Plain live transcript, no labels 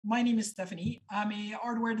my name is Stefany. I'm a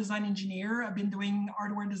hardware design engineer. I've been doing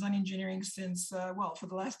hardware design engineering since, well, for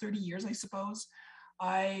the last 30 years, I suppose.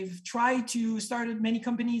 I've tried to started many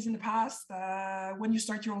companies in the past. When you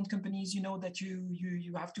start your own companies, you know that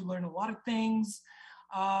you have to learn a lot of things.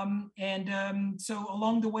 So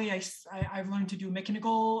along the way, I've learned to do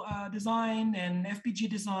mechanical design and FPGA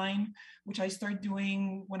design, which I started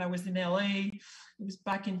doing when I was in LA. It was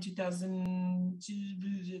back in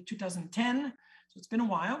 2010. So it's been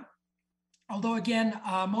a while. Although again,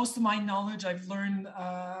 most of my knowledge I've learned,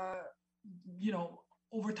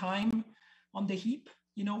 over time on the heap,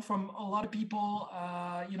 from a lot of people,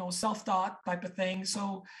 self-taught type of thing.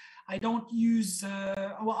 So I don't use,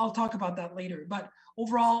 well, I'll talk about that later. But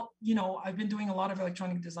overall, I've been doing a lot of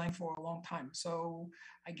electronic design for a long time. So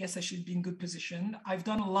I guess I should be in good position. I've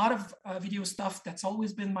done a lot of video stuff. That's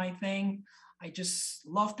always been my thing. I just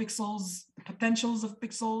love pixels, the potentials of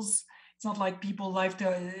pixels. It's not like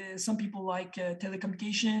some people like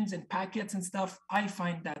telecommunications and packets and stuff. I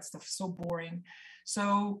find that stuff so boring.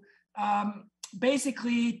 So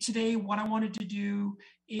basically today, what I wanted to do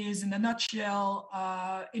is, in a nutshell,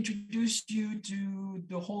 introduce you to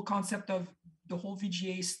the whole concept of the whole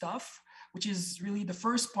VGA stuff, which is really the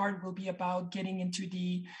first part will be about getting into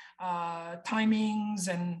the timings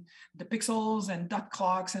and the pixels and dot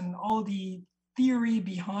clocks and all the theory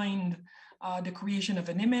behind the creation of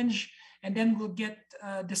an image. And then we'll get,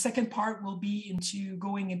 the second part will be into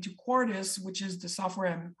going into Quartus, which is the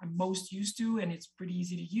software I'm most used to, and it's pretty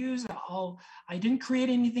easy to use. I didn't create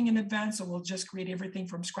anything in advance, so we'll just create everything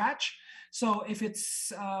from scratch. So if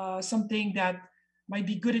it's something that might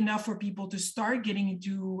be good enough for people to start getting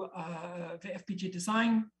into the FPGA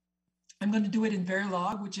design, I'm going to do it in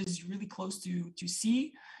Verilog, which is really close to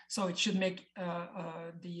C. So it should make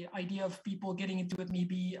the idea of people getting into it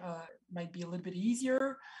might be a little bit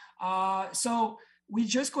easier. So we're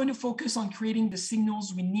just going to focus on creating the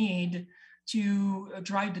signals we need to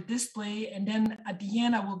drive the display. And then at the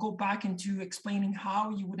end, I will go back into explaining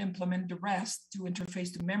how you would implement the rest to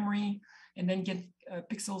interface to memory and then get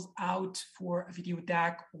pixels out for a video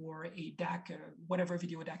DAC or a DAC, whatever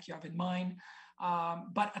video DAC you have in mind.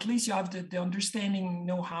 But at least you have the understanding,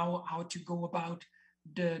 know how to go about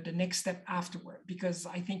the next step afterward, because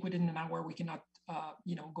I think within an hour we cannot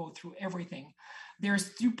go through everything.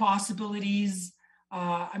 There's two possibilities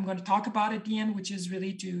I'm going to talk about at the end, which is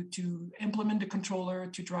really to implement the controller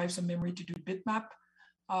to drive some memory to do bitmap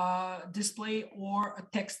display or a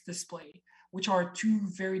text display, which are two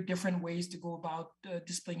very different ways to go about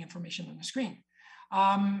displaying information on the screen.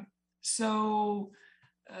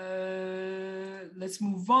 Let's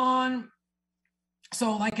move on.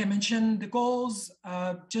 So like I mentioned, the goals,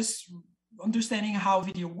 just understanding how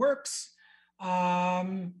video works,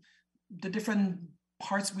 the different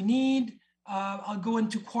parts we need. I'll go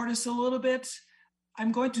into Quartus a little bit.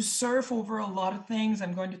 I'm going to surf over a lot of things.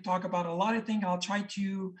 I'm going to talk about a lot of things. I'll try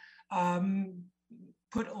to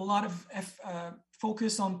put a lot of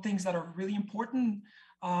focus on things that are really important.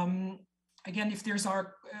 Again, if there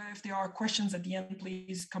are questions at the end,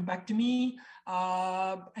 please come back to me.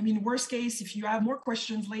 Worst case, if you have more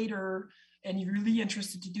questions later and you're really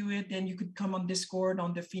interested to do it, then you could come on Discord,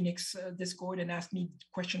 on the Phoenix Discord, and ask me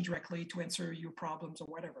questions directly to answer your problems or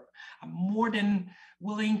whatever. I'm more than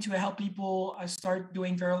willing to help people start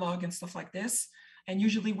doing Verilog and stuff like this. And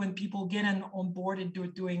usually when people get on board and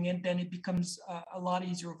doing it, then it becomes a lot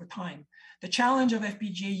easier over time. The challenge of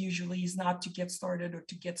FPGA usually is not to get started or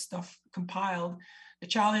to get stuff compiled. The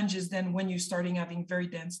challenge is then when you're starting having very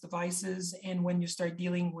dense devices and when you start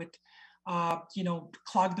dealing with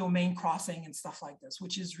clock domain crossing and stuff like this,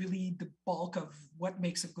 which is really the bulk of what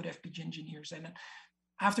makes a good FPGA engineers. And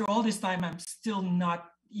after all this time, I'm still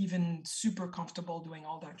not even super comfortable doing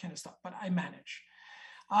all that kind of stuff, but I manage.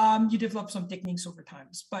 You develop some techniques over time.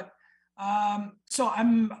 But I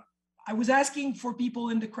was asking for people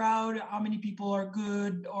in the crowd, how many people are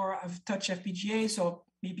good or have touched FPGA. So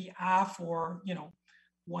maybe half or,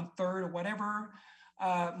 1/3 or whatever.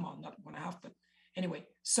 Well, not 1/2, but anyway.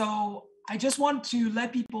 So I just want to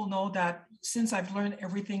let people know that since I've learned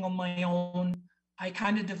everything on my own, I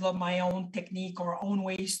kind of developed my own technique or own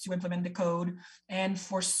ways to implement the code. And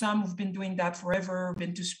for some who've been doing that forever,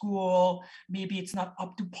 been to school, maybe it's not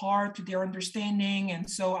up to par to their understanding. And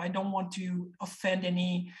so I don't want to offend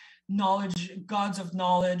any gods of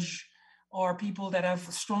knowledge or people that have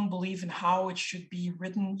a strong belief in how it should be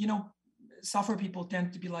written. Software people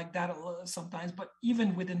tend to be like that sometimes, but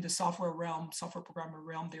even within the software software programmer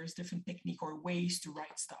realm, there's different technique or ways to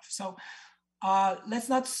write stuff. So let's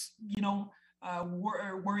not,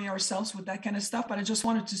 worry ourselves with that kind of stuff. But I just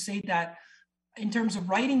wanted to say that in terms of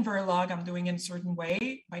writing Verilog, I'm doing it in a certain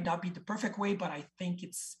way. Might not be the perfect way, but I think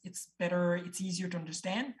it's better, it's easier to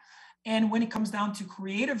understand. And when it comes down to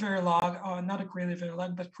create a Verilog, not a create a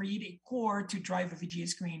Verilog, but create a core to drive a VGA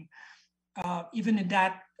screen, even in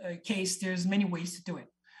that case, there's many ways to do it.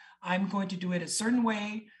 I'm going to do it a certain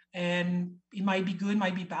way, and it might be good,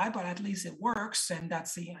 might be bad, but at least it works. And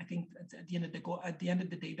that's I think at the end of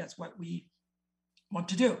the day, that's what we want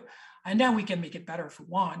to do. And then we can make it better if we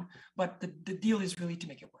want, but the deal is really to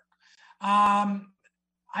make it work.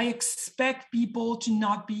 I expect people to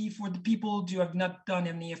not be, for the people who have not done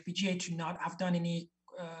any FPGA, to not have done any,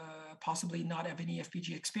 possibly not have any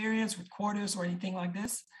FPGA experience with Quartus or anything like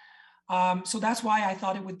this. So that's why I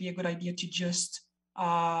thought it would be a good idea to just,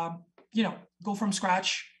 go from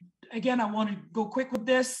scratch. Again, I want to go quick with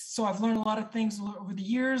this. So I've learned a lot of things over the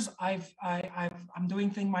years. I'm doing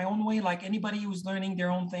things my own way. Like anybody who's learning their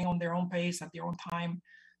own thing on their own pace at their own time,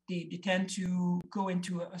 they tend to go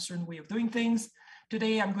into a certain way of doing things.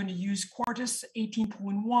 Today, I'm going to use Quartus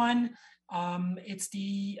 18.1. It's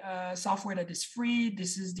the software that is free.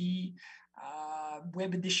 This is the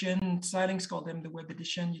web edition. Xilinx called them the web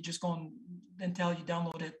edition. You just go on Intel, you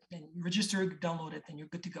download it, and you register, you download it, and you're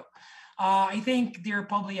good to go. I think they're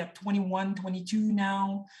probably at 21, 22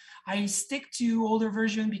 now. I stick to older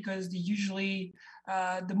version because they usually,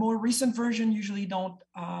 the more recent version usually don't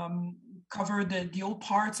cover the old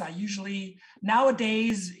parts.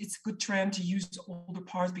 Nowadays, it's a good trend to use older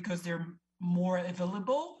parts because they're more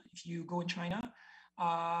available if you go in China.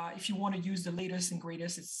 If you want to use the latest and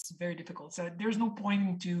greatest, it's very difficult. So there's no point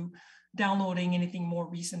into downloading anything more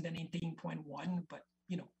recent than 18.1, but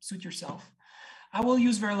suit yourself. I will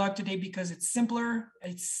use Verilog today because it's simpler.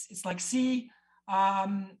 It's like C.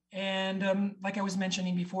 Like I was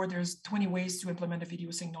mentioning before, there's 20 ways to implement a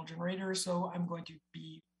video signal generator. So I'm going to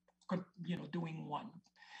be, doing one.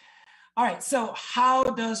 All right, so how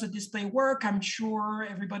does a display work? I'm sure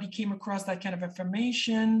everybody came across that kind of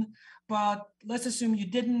information, but let's assume you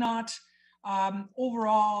did not.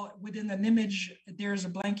 Overall, within an image, there's a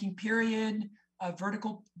blanking period, a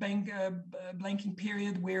vertical blanking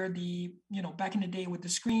period where back in the day with the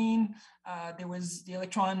screen, there was the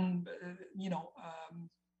electron,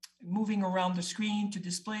 moving around the screen to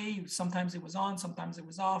display. Sometimes it was on, sometimes it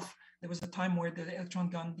was off. There was a time where the electron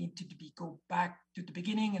gun needed to go back to the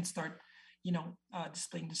beginning and start,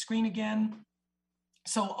 displaying the screen again.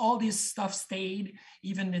 So all this stuff stayed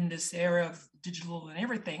even in this era of digital and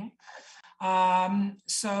everything.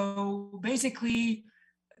 So basically,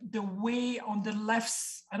 the way on the left,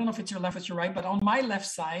 I don't know if it's your left or your right, but on my left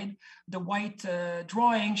side, the white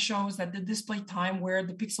drawing shows that the display time where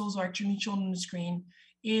the pixels are actually shown on the screen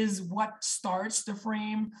is what starts the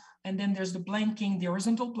frame. And then there's the blanking, the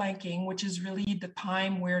horizontal blanking, which is really the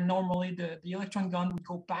time where normally the electron gun would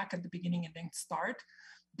go back at the beginning and then start.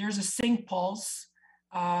 There's a sync pulse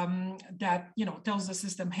that tells the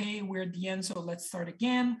system, hey, we're at the end, so let's start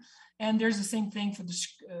again. And there's the same thing for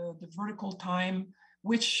the vertical time,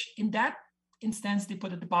 which in that instance, they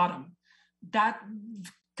put at the bottom. That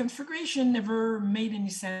configuration never made any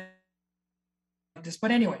sense like this.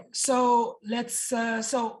 But anyway, so let's,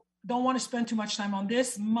 so don't want to spend too much time on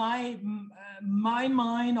this. My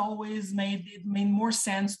mind always made more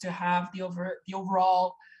sense to have the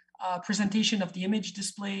overall presentation of the image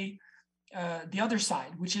display, the other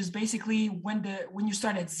side, which is basically when you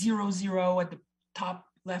start at 0, 0 at the top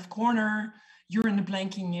left corner, you're in the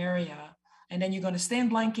blanking area. And then you're going to stay in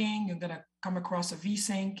blanking. You're going to come across a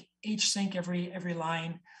V-sync, H-sync every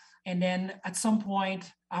line. And then at some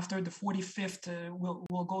point after the 45th,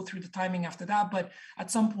 we'll go through the timing after that. But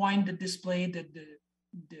at some point, the display, the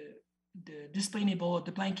display enabled,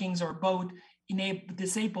 the blankings are both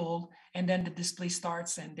disabled, and then the display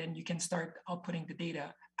starts, and then you can start outputting the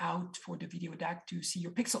data out for the video DAC to see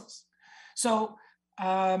your pixels. So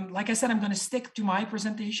like I said, I'm going to stick to my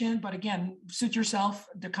presentation, but again, suit yourself.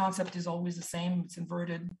 The concept is always the same. It's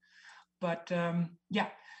inverted, but yeah.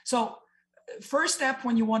 So first step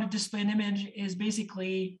when you want to display an image is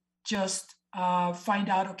basically just find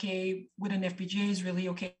out, okay, with an FPGA is really,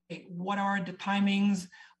 okay, what are the timings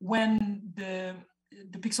when the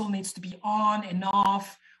pixel needs to be on and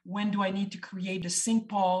off? When do I need to create the sync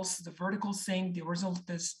pulse, the vertical sync, the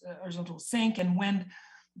horizontal sync, and when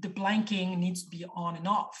the blanking needs to be on and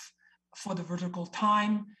off for the vertical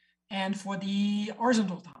time and for the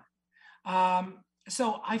horizontal time.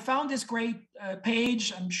 So I found this great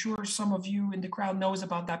page. I'm sure some of you in the crowd knows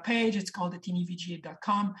about that page. It's called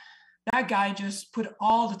thetenyvga.com. That guy just put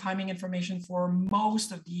all the timing information for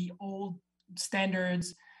most of the old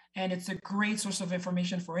standards. And it's a great source of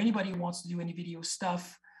information for anybody who wants to do any video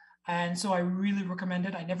stuff. And so I really recommend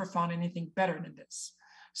it. I never found anything better than this.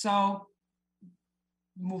 So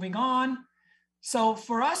moving on. So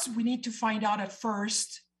for us, we need to find out at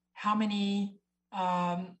first how many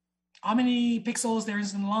pixels there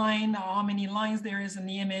is in line, how many lines there is in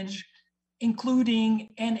the image,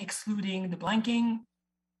 including and excluding the blanking,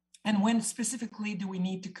 and when specifically do we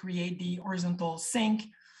need to create the horizontal sync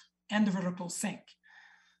and the vertical sync.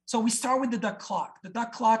 So we start with the duck clock. The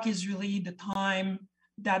duck clock is really the time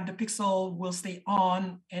that the pixel will stay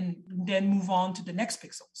on and then move on to the next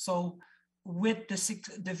pixel. So with the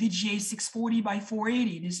VGA 640 by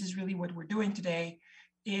 480, this is really what we're doing today,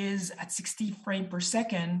 is at 60 frames per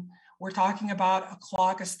second. We're talking about a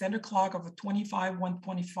clock, a standard clock of a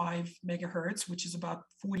 125 megahertz, which is about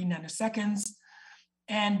 40 nanoseconds.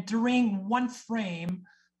 And during one frame,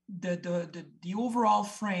 the overall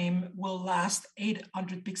frame will last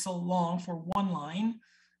 800 pixels long for one line,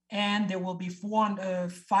 and there will be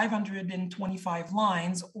 525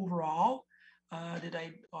 lines overall.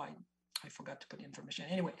 I forgot to put the information.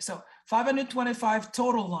 Anyway, so 525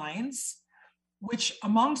 total lines, which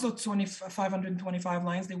amongst those 525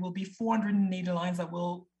 lines, there will be 480 lines that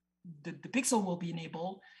the pixel will be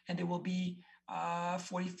enabled, and there will be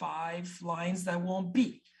 45 lines that won't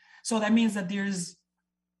be. So that means that there's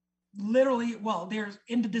literally, there's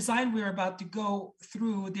in the design we're about to go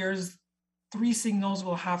through, there's 3 signals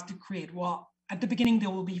we'll have to create. Well, at the beginning, there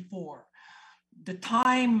will be 4. The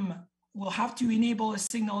time we'll have to enable a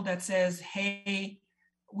signal that says, hey,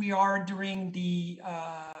 we are during the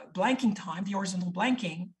blanking time, the horizontal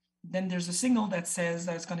blanking. Then there's a signal that says,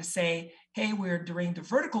 that's going to say, hey, we're during the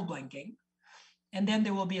vertical blanking. And then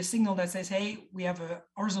there will be a signal that says, hey, we have a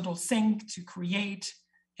horizontal sync to create,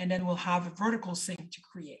 and then we'll have a vertical sync to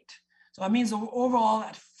create. So that means overall,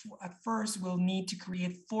 at first, we'll need to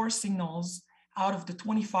create 4 signals out of the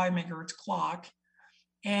 25 megahertz clock.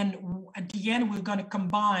 And at the end, we're going to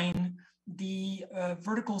combine the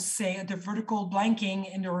vertical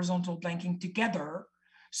blanking and the horizontal blanking together.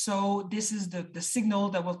 So this is the signal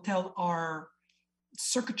that will tell our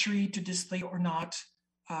circuitry to display or not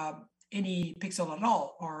any pixel at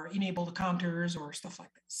all, or enable the counters or stuff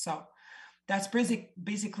like this. So that's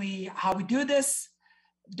basically how we do this.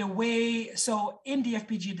 So in the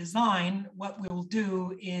FPGA design, what we will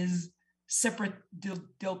do is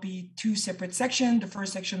there'll be 2 separate sections. The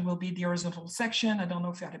first section will be the horizontal section. I don't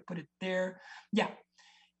know if I had to put it there. Yeah.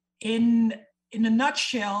 In a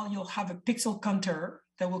nutshell, you'll have a pixel counter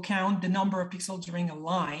that will count the number of pixels during a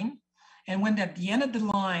line. And when at the end of the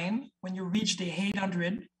line, when you reach the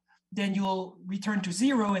 800, then you'll return to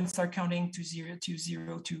 0 and start counting to 0 to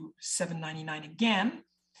 799 again.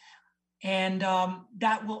 And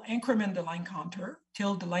that will increment the line counter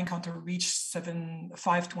till the line counter reaches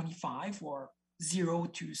 525 or 0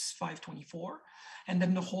 to 524. And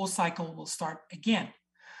then the whole cycle will start again.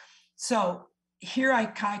 So here I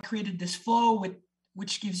created this flow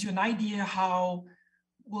which gives you an idea how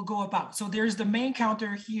we'll go about. So there's the main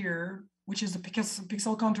counter here, which is the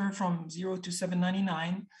pixel counter from 0 to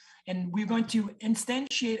 799. And we're going to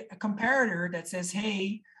instantiate a comparator that says,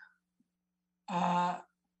 hey,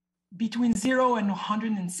 between 0 and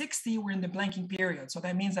 160, we're in the blanking period. So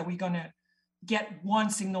that means that we're going to get one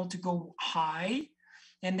signal to go high.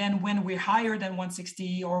 And then when we're higher than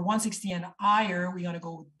 160 or 160 and higher, we're going to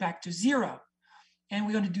go back to 0. And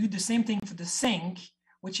we're going to do the same thing for the sync,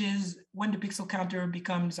 which is when the pixel counter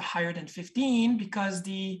becomes higher than 15, because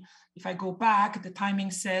if I go back, the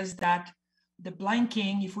timing says that the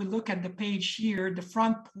blanking, if we look at the page here, the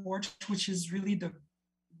front port, which is really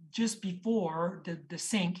just before the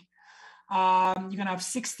sync, you're going to have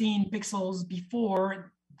 16 pixels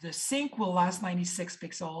before the sync will last 96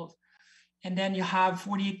 pixels. And then you have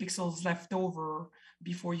 48 pixels left over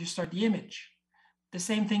before you start the image. The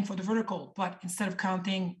same thing for the vertical, but instead of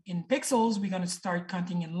counting in pixels, we're going to start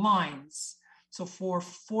counting in lines. So for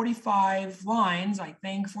 45 lines, I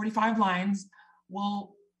think 45 lines,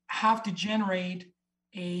 we'll have to generate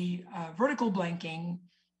a vertical blanking.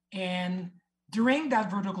 And during that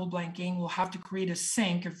vertical blanking, we'll have to create a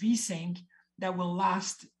sync, a V-sync, that will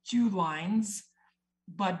last 2 lines.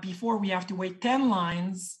 But before, we have to wait 10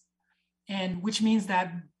 lines, and which means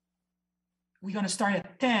that we're going to start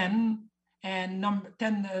at 10, and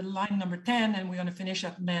line number 10, and we're going to finish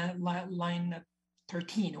at line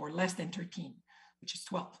 13 or less than 13, which is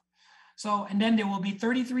 12. So, and then there will be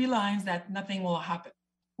 33 lines that nothing will happen,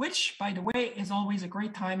 which, by the way, is always a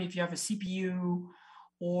great time if you have a CPU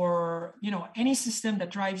or any system that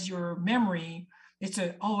drives your memory. It's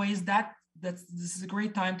always this is a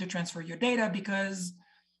great time to transfer your data, because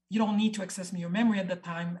you don't need to access your memory at that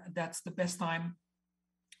time. That's the best time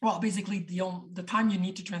well, basically the time you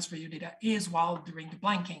need to transfer your data is while doing the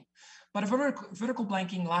blanking. But a vertical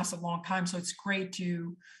blanking lasts a long time, so it's great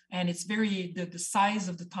to, and it's very, the size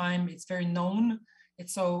of the time, it's very known.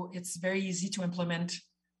 It's very easy to implement.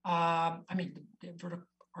 I mean, the vertical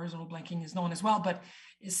horizontal blanking is known as well, but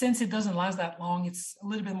since it doesn't last that long, it's a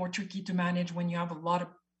little bit more tricky to manage when you have a lot of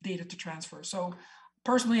data to transfer. So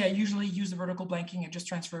personally, I usually use the vertical blanking and just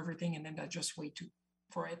transfer everything, and then I just wait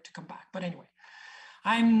for it to come back. But anyway,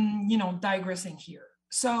 I'm digressing here.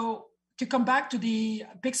 So to come back to the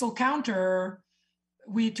pixel counter,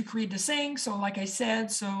 to create the sync. So like I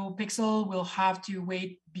said, so pixel will have to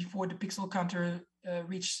wait before the pixel counter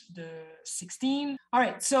reach the 16. All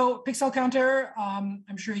right, so pixel counter,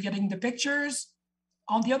 I'm sure you're getting the pictures.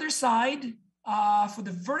 On the other side, for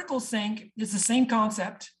the vertical sync, it's the same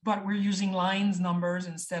concept, but we're using lines, numbers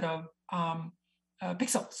instead of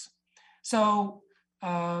pixels. So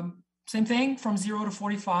same thing from 0 to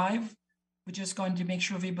 45. We're just going to make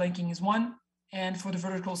sure V-blanking is 1. And for the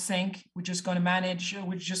vertical sync, we're just going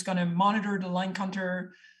to monitor the line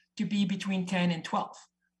counter to be between 10 and 12.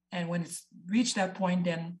 And when it's reached that point,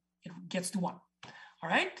 then it gets to 1. All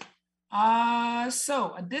right.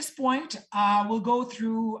 So at this point, we'll go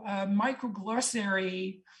through a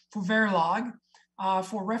microglossary for Verilog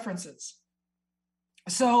for references.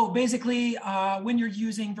 So basically, when you're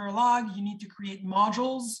using Verilog, you need to create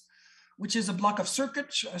modules, which is a block of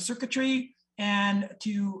circuitry. And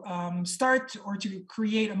to start or to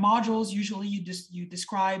create modules, usually you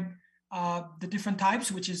describe the different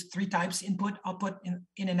types, which is 3 types: input, output,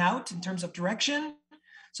 in and out in terms of direction.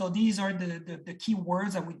 So these are the key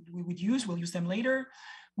words that we would use. We'll use them later.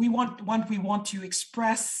 We want to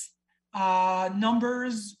express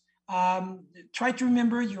numbers. Try to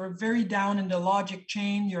remember you're very down in the logic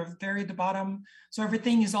chain. You're very at the bottom. So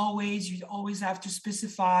everything is you always have to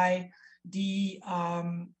specify the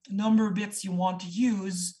number of bits you want to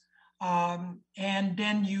use, and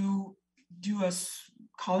then you do a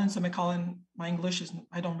semicolon. My English is,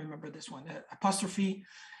 I don't remember this one, apostrophe.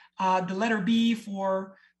 The letter B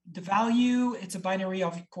for the value, it's a binary,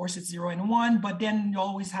 of course it's 0 and 1, but then you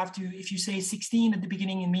always have to, if you say 16 at the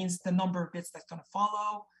beginning, it means the number of bits that's going to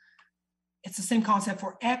follow. It's the same concept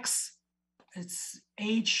for X. It's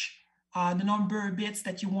H, the number of bits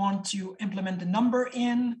that you want to implement the number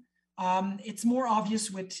in. It's more obvious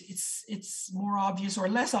it's more obvious or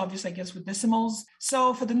less obvious, I guess, with decimals.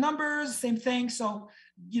 So for the numbers, same thing. So,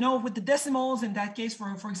 with the decimals, in that case,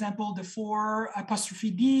 for example, the 4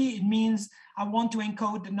 apostrophe D, it means I want to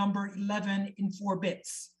encode the number 11 in 4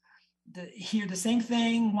 bits. Here, the same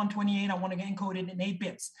thing, 128, I want to encode it in 8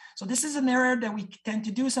 bits. So this is an error that we tend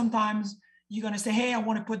to do sometimes. You're going to say, hey, I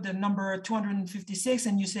want to put the number 256,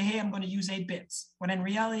 and you say, hey, I'm going to use 8 bits. When in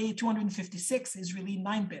reality, 256 is really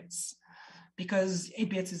 9 bits, because 8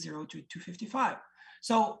 bits is 0 to 255.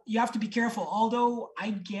 So you have to be careful. Although I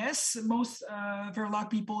guess most Verilog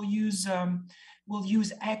people will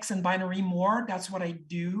use X and binary more. That's what I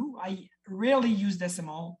do. I rarely use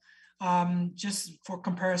decimal, just for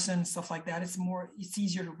comparison, stuff like that. It's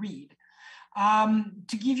easier to read.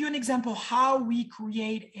 To give you an example how we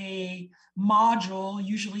create a module,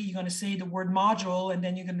 usually you're going to say the word module, and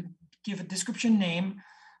then you're going to give a description name.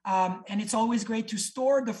 And it's always great to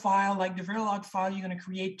store the file, like the Verilog file you're going to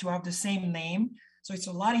create, to have the same name. So it's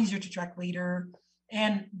a lot easier to track later.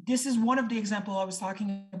 And this is one of the examples I was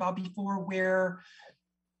talking about before, where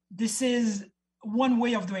this is one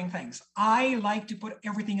way of doing things. I like to put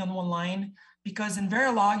everything on one line, because in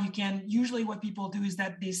Verilog, usually what people do is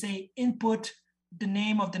that they say input the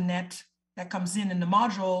name of the net that comes in the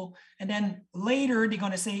module, and then later they're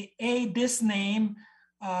going to say, hey, this name,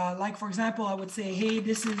 like for example, I would say, hey,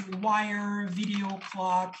 this is wire video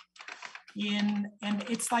clock in, and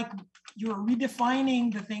it's like you're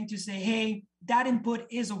redefining the thing to say, hey, that input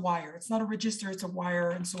is a wire. It's not a register, it's a wire,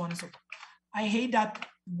 and so on and so forth. I hate that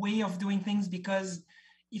way of doing things, because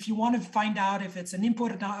if you want to find out if it's an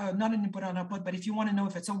input, not an input or an output, but if you want to know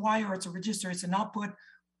if it's a wire or it's a register, it's an output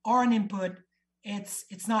or an input,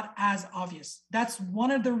 it's not as obvious. That's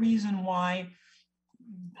one of the reasons why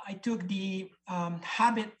I took the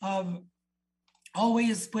habit of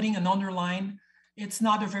always putting an underline. It's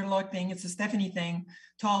not a Verilog thing, it's a Stefany thing,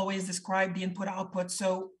 to always describe the input output.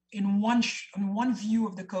 So in one view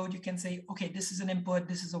of the code, you can say, okay, this is an input,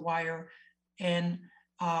 this is a wire, and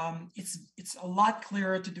it's a lot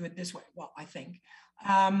clearer to do it this way, well, I think.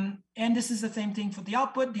 And this is the same thing for the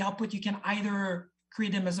output. The output, you can either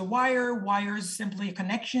create them as a wire is simply a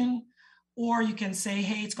connection, or you can say,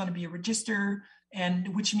 hey, it's going to be a register,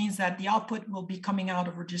 and which means that the output will be coming out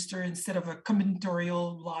of register instead of a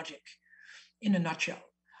combinatorial logic, in a nutshell.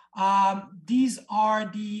 These are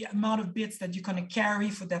the amount of bits that you're going to carry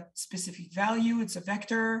for that specific value. It's a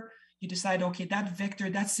vector. You decide, okay, that vector,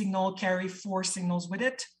 that signal, carry 4 signals with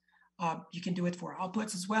it. You can do it for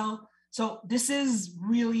outputs as well. So this is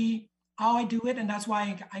really how I do it. And that's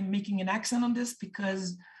why I'm making an accent on this,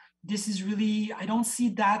 because this is really, I don't see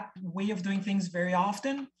that way of doing things very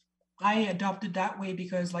often. I adopted that way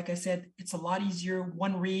because, like I said, it's a lot easier,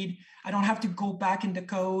 one read. I don't have to go back in the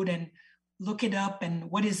code and look it up and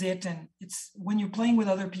what is it. And it's when you're playing with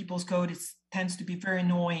other people's code, it tends to be very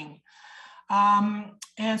annoying.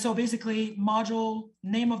 And so basically module,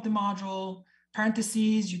 name of the module,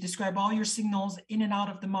 parentheses, you describe all your signals in and out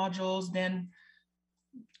of the modules, then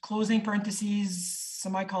closing parentheses,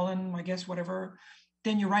 semicolon, I guess, whatever.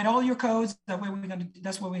 Then you write all your codes. That's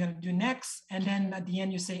what we're gonna do next. And then at the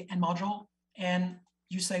end you say end module and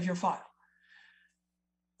you save your file.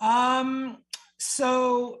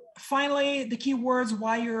 So finally, the keywords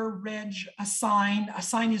wire, reg, assign.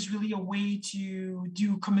 Assign is really a way to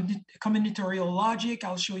do combinatorial logic.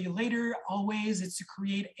 I'll show you later. Always, it's to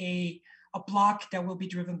create a block that will be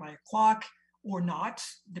driven by a clock or not,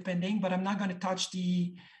 depending, but I'm not going to touch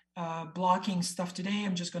the blocking stuff today.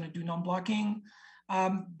 I'm just going to do non-blocking.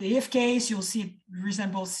 The if case, you'll see it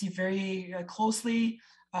resembles C very closely.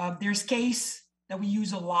 There's case that we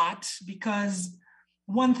use a lot because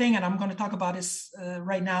one thing, and I'm going to talk about this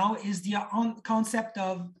right now, is the concept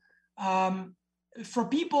of, for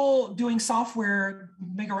people doing software,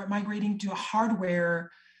 migrating to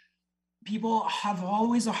hardware, people have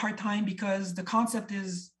always a hard time because the concept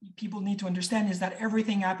is, people need to understand is that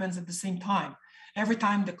everything happens at the same time. Every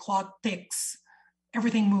time the clock ticks,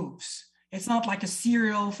 everything moves. It's not like a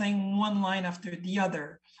serial thing, one line after the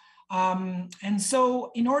other. And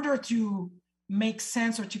so in order to make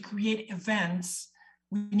sense or to create events,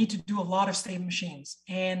 we need to do a lot of state machines,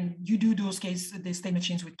 and you do those the state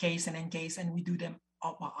machines with case and encase, and we do them,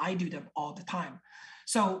 well, I do them all the time.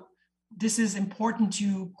 So this is important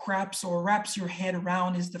to grasp or wraps your head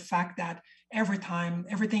around, is the fact that every time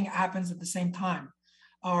everything happens at the same time,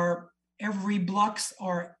 or every blocks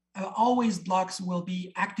or always blocks will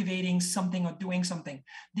be activating something or doing something.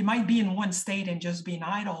 They might be in one state and just being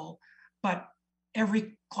idle, but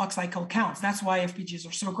every clock cycle counts. That's why FPGAs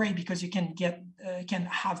are so great, because you can can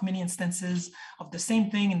have many instances of the same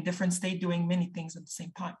thing in different state doing many things at the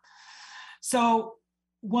same time. So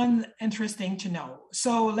one interesting to know.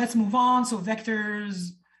 So let's move on. So vectors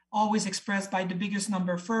always expressed by the biggest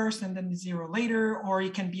number first and then the 0 later, or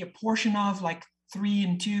it can be a portion of like 3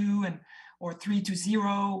 and 2 or 3 to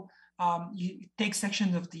 0. You take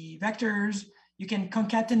sections of the vectors. You can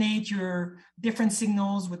concatenate your different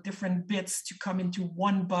signals with different bits to come into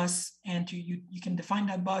one bus, and you can define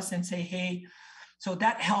that bus and say, hey, so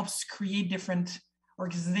that helps create different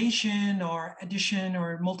organization or addition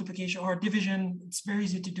or multiplication or division. It's very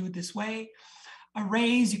easy to do it this way.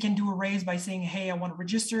 Arrays, you can do arrays by saying, hey, I want a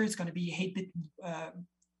register. It's going to be 8-bit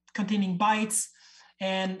containing bytes.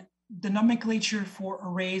 And the nomenclature for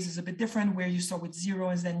arrays is a bit different, where you start with 0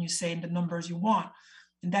 and then you say the numbers you want.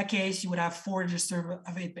 In that case, you would have 4 registers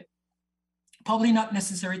of 8-bit. Probably not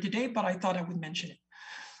necessary today, but I thought I would mention it.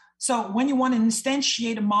 So when you want to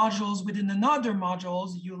instantiate modules within another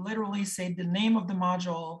modules, you literally say the name of the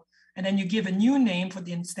module, and then you give a new name for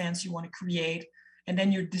the instance you want to create. And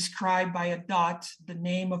then you describe by a dot the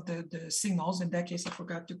name of the signals. In that case, I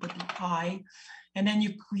forgot to put the I. And then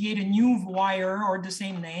you create a new wire or the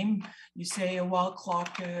same name. You say, well,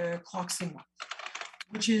 clock signal,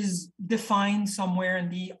 which is defined somewhere in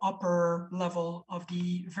the upper level of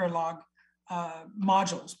the Verilog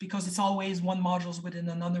modules, because it's always one modules within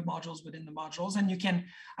another modules within the modules. And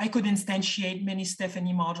I could instantiate many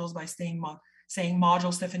Stefany modules by saying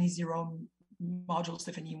module Stefany 0, module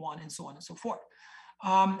Stefany 1, and so on and so forth.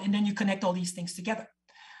 And then you connect all these things together.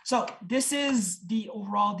 So this is the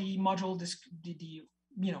overall, the module, the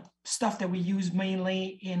stuff that we use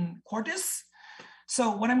mainly in Quartus. So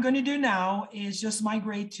what I'm going to do now is just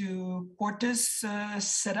migrate to Quartus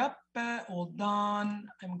setup. Hold on,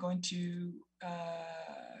 I'm going to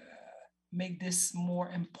make this more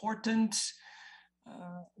important.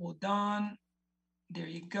 Hold on, there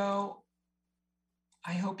you go.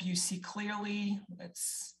 I hope you see clearly.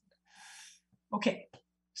 Okay,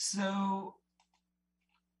 so,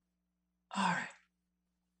 all right.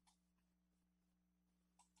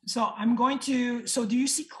 So I'm going to, so do you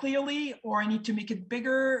see clearly, or I need to make it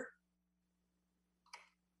bigger?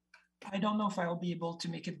 I don't know if I will be able to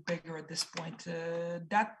make it bigger at this point.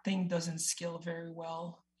 That thing doesn't scale very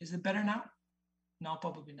well. Is it better now? No,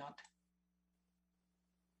 probably not.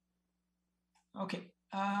 Okay,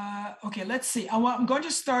 okay, let's see. I'm going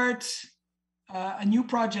to start a new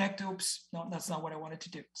project. Oops, no, that's not what I wanted to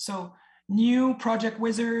do. So new project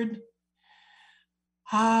wizard.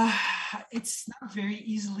 It's not very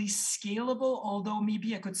easily scalable, although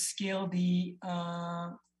maybe I could scale the,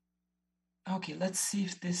 okay, let's see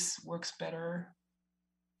if this works better.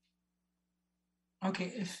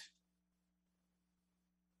 Okay,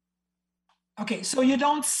 okay, so you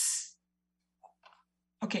don't,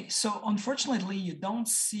 okay, so unfortunately you don't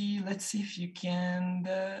see, let's see if you can,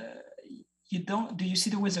 do you see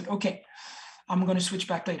the wizard? Okay, I'm gonna switch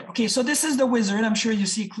back later. Okay, so this is the wizard, I'm sure you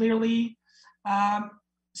see clearly.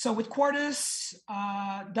 So with Quartus,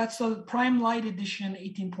 that's the Prime Light Edition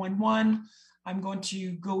 18.1. I'm going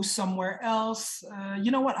to go somewhere else.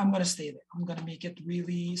 You know what? I'm going to stay there. I'm going to make it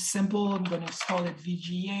really simple. I'm going to install it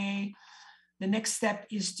FPGA. The next step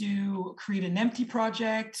is to create an empty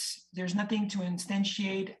project. There's nothing to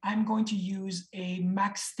instantiate. I'm going to use a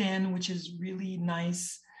Max 10, which is really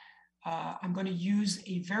nice. I'm going to use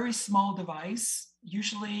a very small device.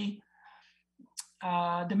 Usually,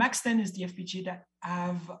 the Max 10 is the FPGA that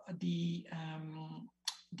have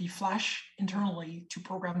the flash internally to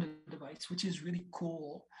program the device, which is really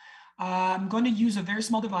cool. I'm going to use a very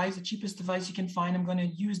small device, the cheapest device you can find. I'm going to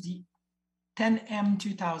use the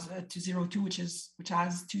 10M202, which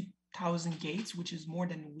has 2,000 gates, which is more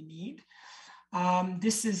than we need.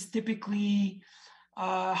 This is typically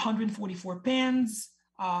 144 pins.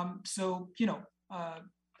 So, you know,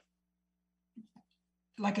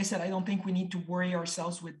 like I said, I don't think we need to worry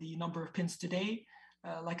ourselves with the number of pins today.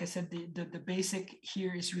 Like I said, the basic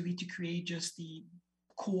here is really to create just the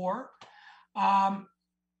core.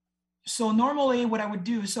 So normally what I would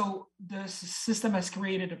do, so the system has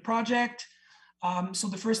created a project. So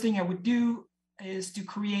the first thing I would do is to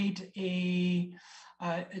create a,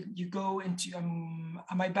 you go into, am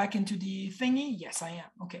I back into the thingy? Yes, I am.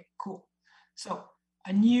 Okay, cool. So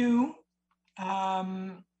a new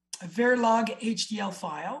a Verilog HDL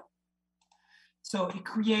file. So it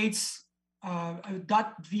creates a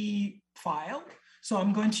 .v file. So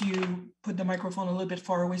I'm going to put the microphone a little bit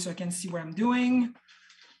far away so I can see what I'm doing.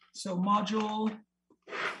 So module,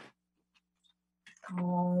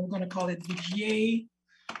 I'm going to call it VGA.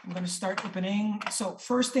 I'm going to start opening. So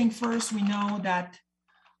first thing first, we know that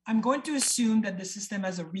I'm going to assume that the system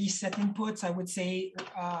has a reset input. So I would say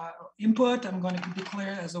input, I'm going to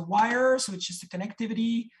declare as a wire. So it's just a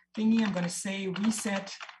connectivity thingy. I'm going to say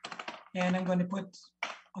reset, and I'm going to put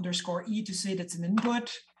 _E to say that's an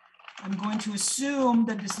input. I'm going to assume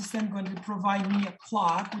that the system is going to provide me a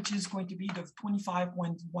clock, which is going to be the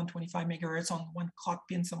 125 megahertz on one clock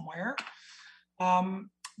pin somewhere.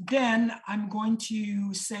 Then I'm going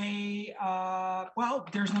to say, well,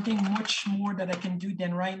 there's nothing much more that I can do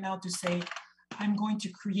than right now to say, I'm going to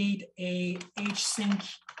create a H-sync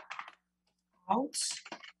out.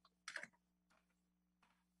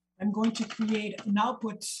 I'm going to create an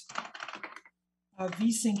output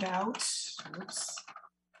V-sync out. Oops.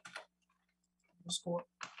 Underscore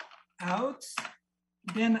out.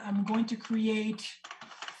 Then I'm going to create,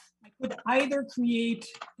 I could either create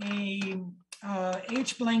a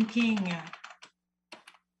H blanking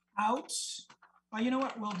out. You know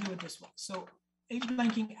what? We'll do it this way. So H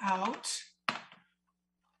blanking out.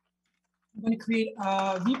 I'm going to create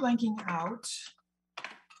a V blanking out.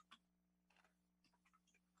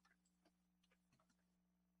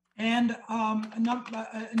 And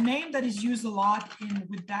a name that is used a lot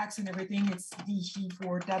with DACs and everything, it's DE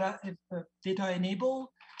for data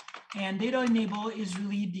enable. And data enable is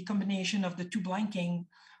really the combination of the two blanking.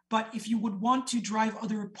 But if you would want to drive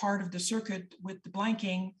other part of the circuit with the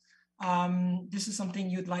blanking, this is something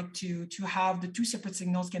you'd like to have. The two separate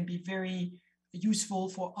signals can be very useful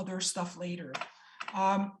for other stuff later.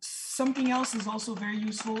 Something else is also very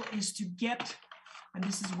useful is to get, and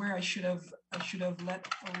this is where I should have let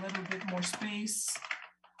a little bit more space.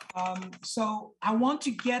 So I want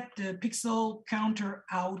to get the pixel counter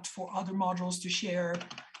out for other modules to share,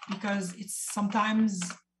 because sometimes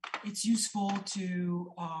it's useful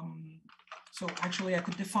to, so actually I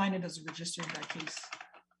could define it as a register in that case.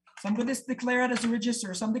 So I'm going to declare it as a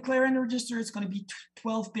register. So I'm declaring a register, it's going to be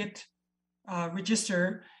 12-bit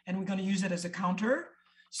register, and we're going to use it as a counter.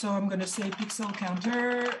 So I'm going to say pixel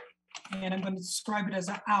counter, and I'm going to describe it as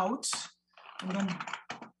an out. I'm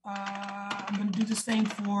going to do the same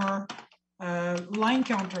for line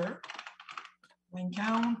counter, line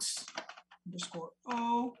count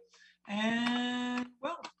 _O. And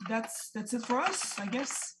well, that's it for us, I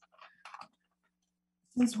guess.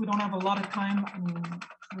 Since we don't have a lot of time,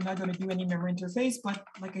 we're not going to do any memory interface, but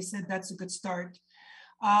like I said, that's a good start.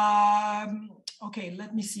 Okay,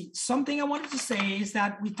 let me see. Something I wanted to say is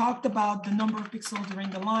that we talked about the number of pixels during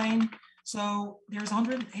the line. So there's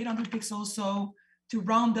 800 pixels. So to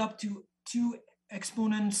round up to 2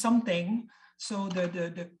 exponent something, so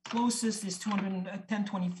the closest is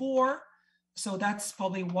 1024. So that's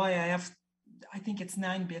probably why I think it's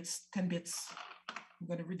 9 bits, 10 bits. I'm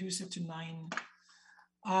going to reduce it to 9.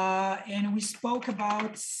 And we spoke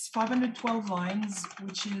about 512 lines,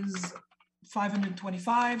 which is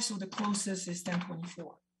 525. So the closest is 1024.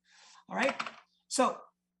 All right. So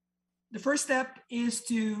the first step is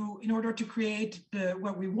in order to create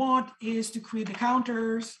what we want is to create the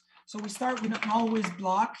counters. So we start with an always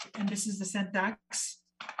block, and this is the syntax.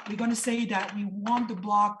 We're going to say that we want the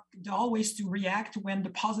block always to react when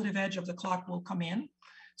the positive edge of the clock will come in.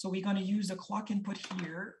 So we're going to use the clock input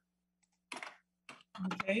here.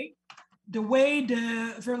 Okay. The way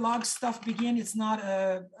the Verilog stuff begin, it's not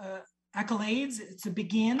accolades, it's a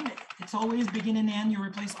begin. It's always begin and end. You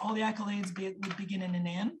replace all the accolades with begin and an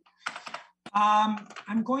end.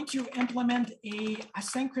 I'm going to implement a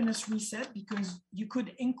asynchronous reset because you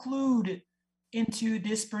could include into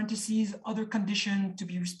this parentheses other condition to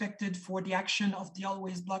be respected for the action of the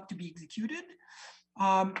always block to be executed.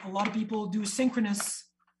 A lot of people do synchronous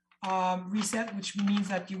reset, which means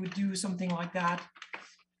that you would do something like that.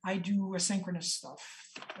 I do asynchronous stuff.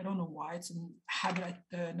 I don't know why it's in habit.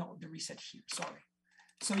 No, the reset here, sorry.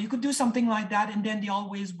 So you could do something like that, and then the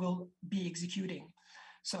always will be executing.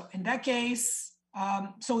 So in that case,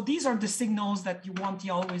 so these are the signals that you want the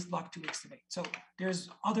always block to activate. So there's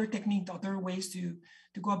other techniques, other ways to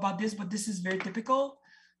go about this, but this is very typical.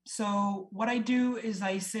 So what I do is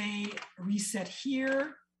I say reset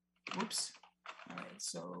here. Whoops. All right,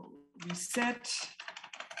 so reset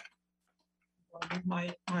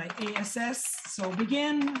my ASS. So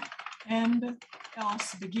begin, end,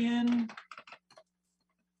 else, begin.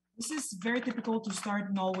 This is very typical to start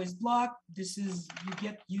an always block. This is, you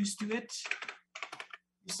get used to it.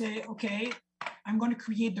 You say, okay, I'm going to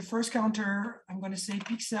create the first counter. I'm going to say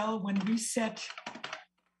pixel when reset,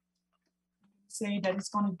 say that it's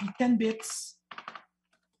going to be 10 bits.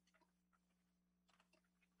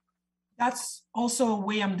 That's also a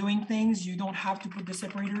way I'm doing things. You don't have to put the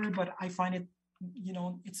separator, but I find it,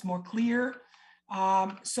 it's more clear.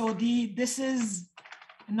 So this is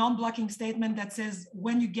a non-blocking statement that says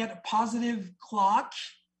when you get a positive clock,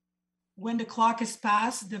 when the clock is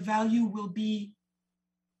passed, the value will be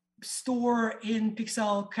stored in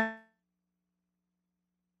pixel count.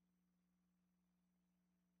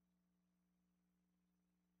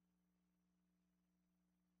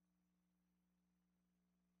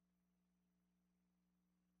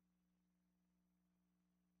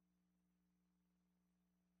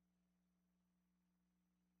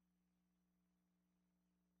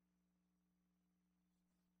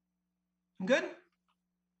 I'm good?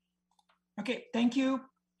 Okay, thank you.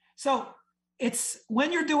 So it's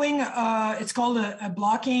when you're doing, it's called a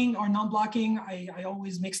blocking or non-blocking. I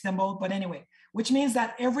always mix them both, but anyway, which means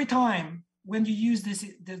that every time when you use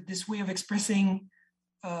this way of expressing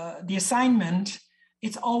the assignment,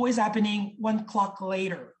 it's always happening 1 clock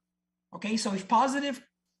later. Okay, so if positive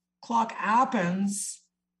clock happens,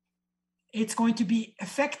 it's going to be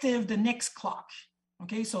effective the next clock.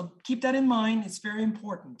 Okay, so keep that in mind. It's very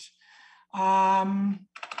important.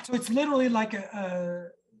 So it's literally like a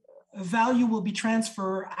value will be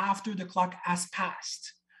transferred after the clock has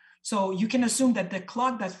passed. So you can assume that the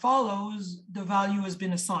clock that follows, the value has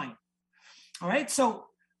been assigned. All right, so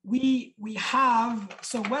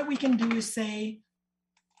so what we can do is say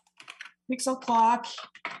pixel clock,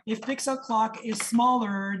 if pixel clock is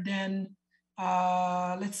smaller than,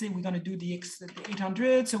 let's say we're going to do the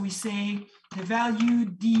 800. So we say the value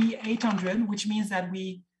D800, which means that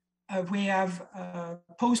we have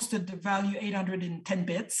posted the value 810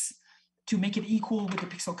 bits to make it equal with the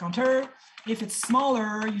pixel counter. If it's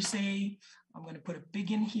smaller, you say, I'm going to put a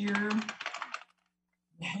begin here,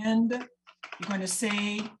 and you're going to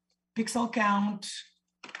say pixel count.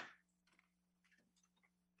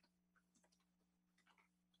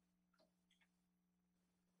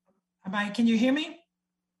 Can you hear me?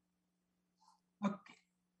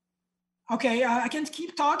 Okay, I can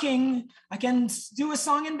keep talking. I can do a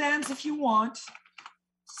song and dance if you want.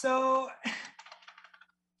 So,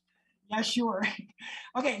 yeah, sure.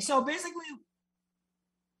 Okay, so basically,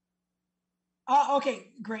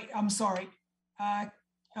 okay, great. I'm sorry.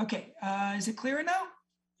 Okay, is it clearer now?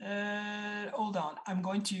 Hold on. I'm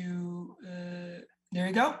going to, there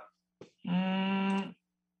you go.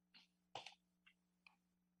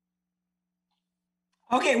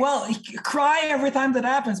 Okay, well, cry every time that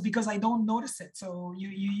happens because I don't notice it. So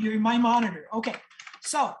you're my monitor. Okay,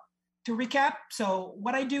 so to recap, so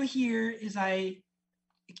what I do here is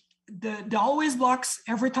the always blocks,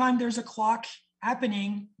 every time there's a clock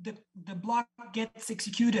happening, the block gets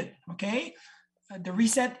executed, okay? The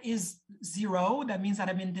reset is 0. That means that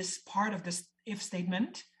I'm in this part of this if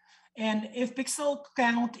statement. And if pixel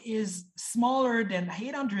count is smaller than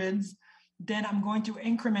 800, then I'm going to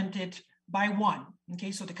increment it by 1.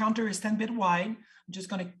 Okay, so the counter is 10-bit wide. I'm just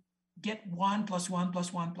going to get 1 plus 1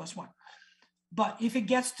 plus 1 plus 1. But if it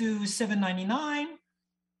gets to 799,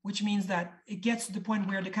 which means that it gets to the point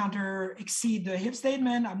where the counter exceeds the if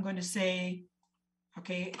statement, I'm going to say,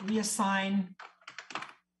 okay, reassign the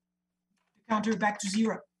counter back to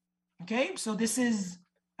 0. Okay, so this is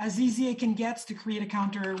as easy as it can get to create a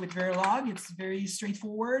counter with Verilog. It's very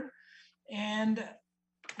straightforward. And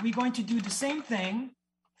we're going to do the same thing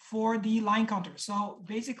for the line counter. So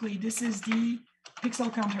basically, this is the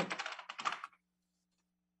pixel counter.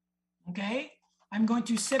 Okay, I'm going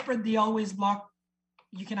to separate the always block.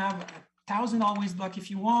 You can have 1,000 always block if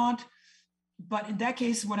you want. But in that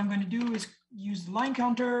case, what I'm going to do is use line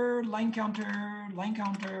counter, line counter, line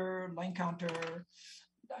counter, line counter.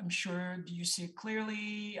 I'm sure, do you see it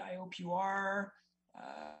clearly? I hope you are.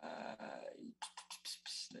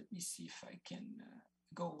 Let me see if I can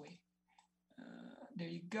go away. There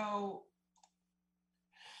you go.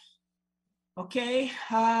 Okay,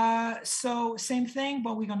 so same thing,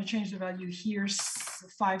 but we're going to change the value here,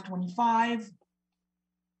 525.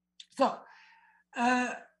 So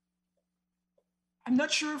I'm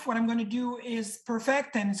not sure if what I'm going to do is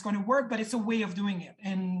perfect and it's going to work, but it's a way of doing it.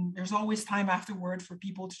 And there's always time afterward for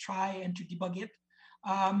people to try and to debug it.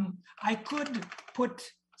 I could put,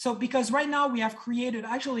 so because right now we have created,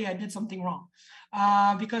 actually I did something wrong.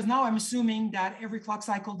 Because now I'm assuming that every clock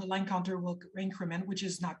cycle, the line counter will increment, which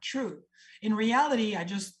is not true. In reality,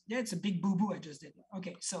 it's a big boo-boo I just did.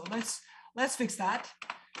 Okay, so let's fix that.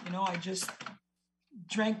 You know, I just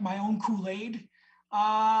drank my own Kool-Aid.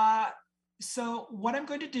 So what I'm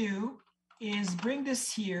going to do is bring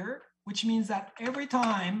this here, which means that every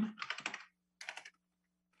time,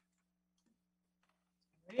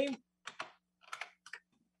 okay,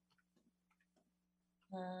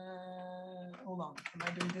 hold on, am I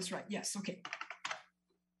doing this right? Yes, okay.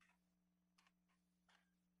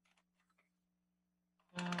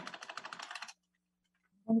 I'm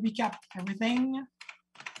going to recap everything.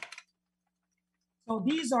 So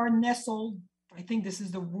these are nestled, I think this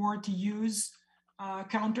is the word to use,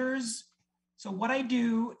 counters. So what I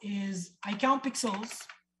do is I count pixels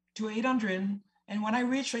to 800, and when I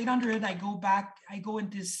reach 800, I go back, I go in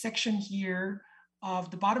this section here of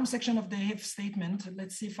the bottom section of the if statement.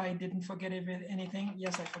 Let's see if I didn't forget anything.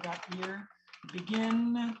 Yes, I forgot here.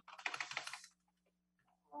 Begin.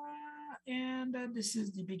 And this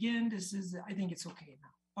is the begin. This is, I think it's okay now.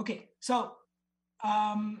 Okay, so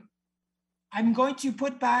I'm going to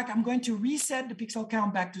put back, I'm going to reset the pixel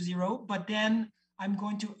count back to 0, but then I'm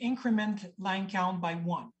going to increment line count by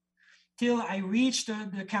 1 till I reach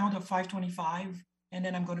the count of 525, and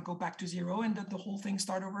then I'm going to go back to 0 and the whole thing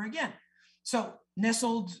start over again. So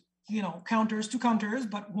nestled, you know, counters, 2 counters,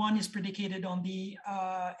 but one is predicated on the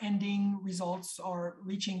ending results or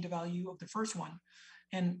reaching the value of the first one,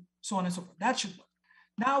 and so on and so forth. That should work.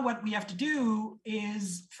 Now what we have to do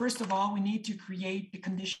is, first of all, we need to create the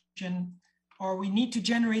condition, or we need to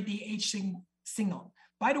generate the H-sync signal.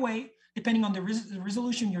 By the way, depending on the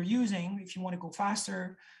resolution you're using, if you want to go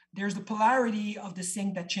faster, there's the polarity of the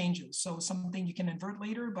sync that changes. So something you can invert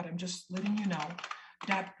later, but I'm just letting you know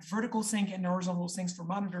that vertical sync and horizontal syncs for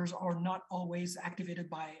monitors are not always activated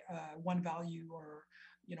by one value or,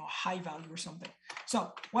 you know, high value or something.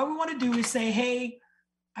 So what we want to do is say, hey,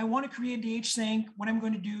 I want to create the H-sync. What I'm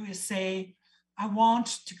going to do is say, I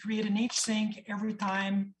want to create an H-sync every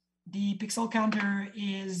time the pixel counter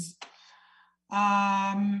is,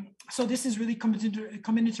 so this is really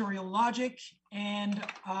combinatorial logic. And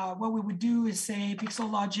what we would do is say pixel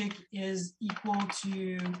logic is equal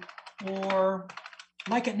to, or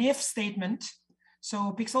like an if statement.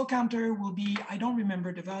 So pixel counter will be, I don't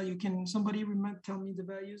remember the value. Can somebody tell me the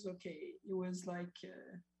values? Okay, it was like,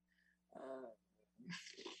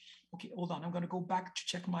 okay, hold on. I'm going to go back to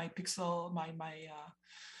check my pixel, my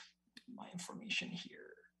information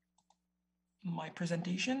here. My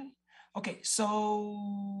presentation. Okay,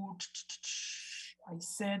 so I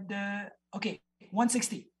said, okay,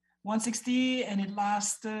 160, and it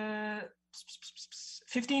lasts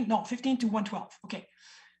 15 to 112. Okay,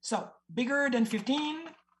 so bigger than 15,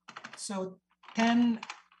 so 10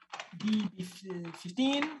 be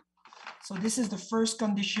 15. So this is the first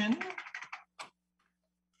condition.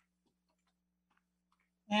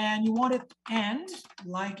 And you want it to end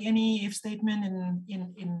like any if statement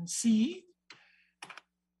in C.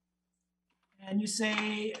 and you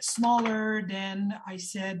say smaller than, I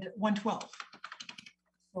said, 112.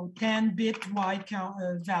 So 10-bit wide count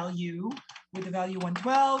value with the value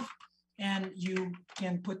 112. And you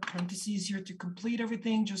can put parentheses here to complete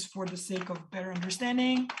everything just for the sake of better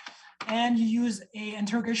understanding. And you use a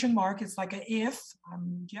interrogation mark. It's like a if.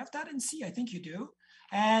 Do you have that in C? I think you do.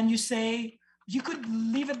 And you say, you could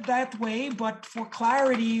leave it that way, but for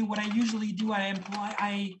clarity, what I usually do,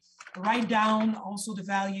 I write down also the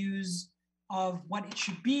values of what it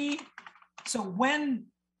should be. So when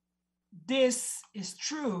this is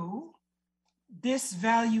true, this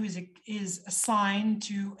value is assigned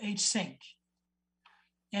to hsync.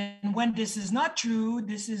 And when this is not true,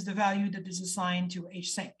 this is the value that is assigned to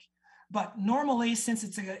hsync. But normally, since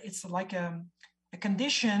it's like a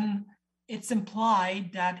condition, it's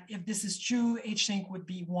implied that if this is true, hsync would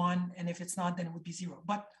be 1, and if it's not, then it would be 0.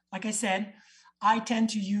 But like I said, I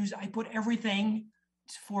put everything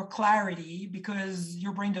for clarity because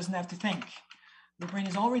your brain doesn't have to think. Your brain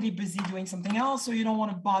is already busy doing something else, so you don't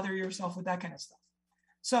want to bother yourself with that kind of stuff.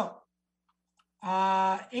 So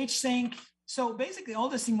hsync, so basically all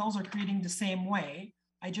the signals are creating the same way.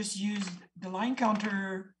 I just used the line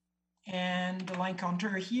counter and the line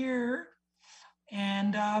counter here.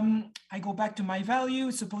 And I go back to my value.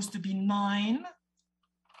 It's supposed to be 9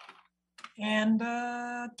 and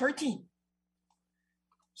 13.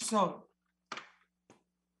 So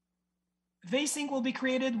vsync will be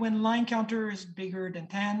created when line counter is bigger than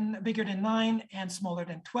 9 and smaller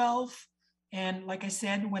than 12. And like I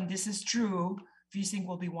said, when this is true, vsync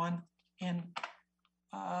will be 1 and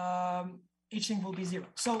hsync will be 0.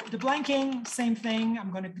 So the blanking, same thing.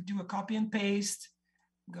 I'm going to do a copy and paste.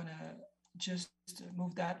 I'm going to just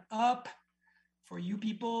move that up for you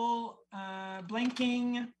people.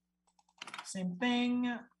 Blanking, same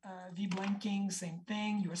thing. V blanking, same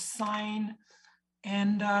thing. You assign.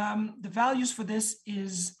 And the values for this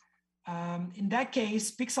is, in that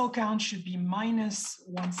case, pixel count should be minus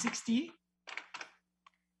 160.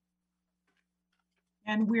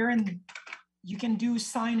 And you can do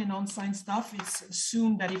sign and unsigned stuff. It's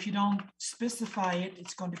assumed that if you don't specify it,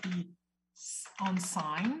 it's going to be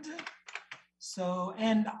unsigned. So,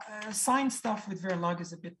 and signed stuff with Verilog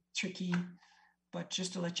is a bit tricky, but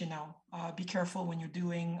just to let you know, be careful when you're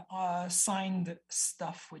doing signed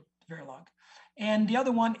stuff with Verilog. And the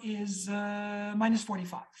other one is minus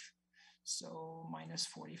 45. So minus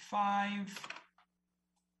 45.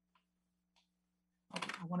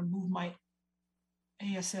 Okay, I want to move my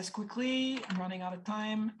ASS quickly. I'm running out of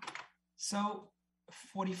time. So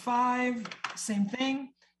 45, same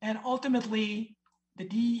thing. And ultimately,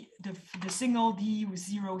 the signal D with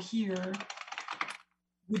 0 here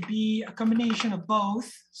would be a combination of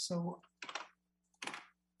both. So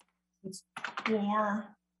it's or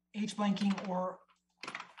H blanking or.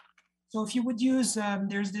 So if you would use,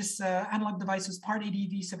 there's this analog devices part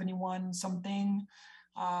ADV71 something.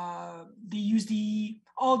 They use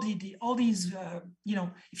all these, you know,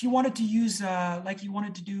 if you wanted to use, like you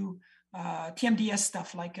wanted to do TMDS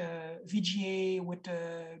stuff like VGA with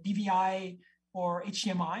DVI or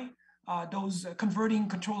HDMI, those converting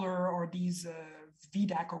controller or these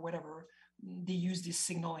VDAC or whatever, they use this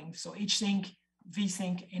signaling. So hsync,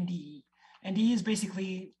 vsync, and DE. And DE is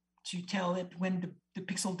basically to tell it when the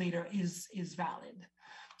pixel data is valid.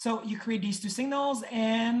 So you create these two signals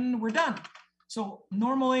and we're done. So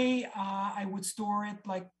normally I would store it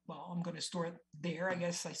like, well, I'm going to store it there, I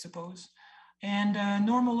guess, I suppose. And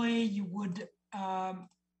normally you would,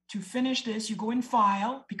 to finish this, you go in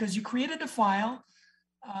file because you created a file.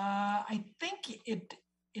 I think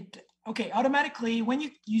okay, automatically when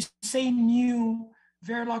you say new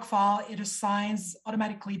Verilog file, it assigns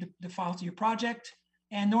automatically the file to your project.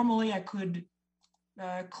 And normally I could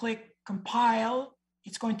click compile.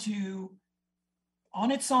 It's going to,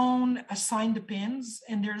 on its own, assign the pins.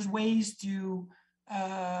 And there's ways to,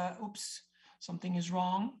 oops, something is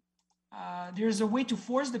wrong. There's a way to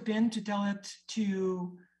force the pin to tell it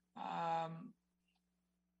to,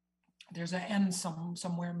 there's an N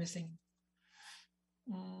somewhere missing.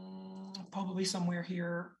 Probably somewhere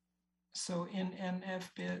here. So in NF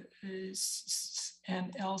bit is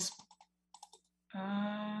and else.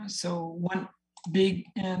 So one big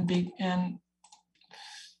N,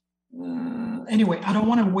 anyway, I don't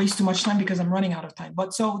want to waste too much time because I'm running out of time.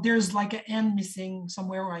 But so there's like an N missing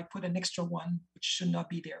somewhere where I put an extra one, which should not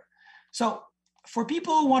be there. So for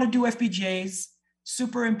people who want to do FPGAs,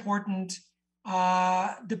 super important.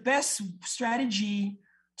 The best strategy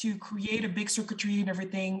to create a big circuitry and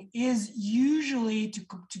everything is usually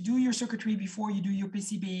to do your circuitry before you do your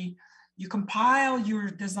PCB. You compile your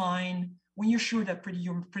design when you're sure that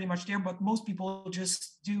you're pretty much there, but most people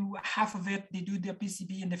just do half of it. They do the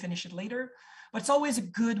PCB and they finish it later. But it's always a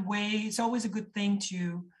good way, it's always a good thing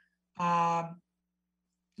to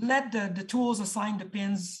let the tools assign the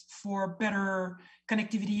pins for better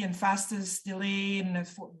connectivity and fastest delay and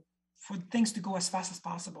for things to go as fast as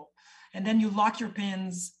possible. And then you lock your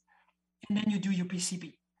pins and then you do your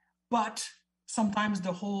PCB. But sometimes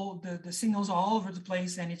the signals are all over the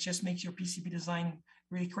place and it just makes your PCB design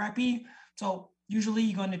really crappy. So usually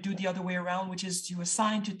you're going to do the other way around, which is to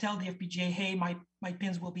assign to tell the FPGA, hey, my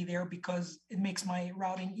pins will be there because it makes my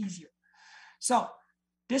routing easier. So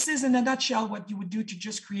this is in a nutshell what you would do to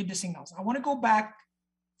just create the signals. I want to go back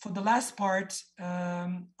for the last part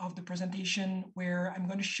of the presentation where I'm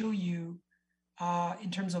going to show you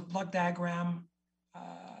in terms of block diagram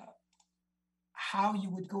how you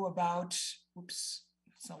would go about, oops,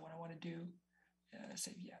 that's not what I want to do.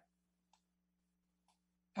 Save, yeah.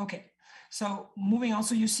 Okay, so moving on.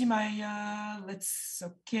 So you see my,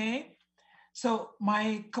 okay. So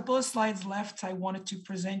my couple of slides left I wanted to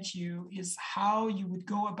present you is how you would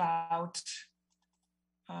go about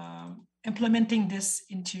implementing this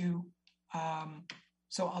into,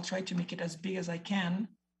 so I'll try to make it as big as I can.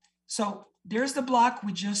 So there's the block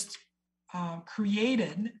we just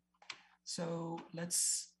created. So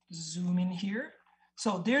let's zoom in here.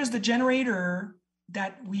 So there's the generator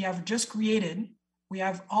that we have just created. We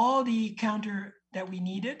have all the counter that we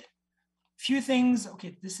needed. Few things,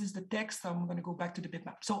 okay, this is the text. I'm gonna go back to the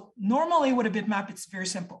bitmap. So normally with a bitmap, it's very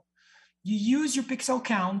simple. You use your pixel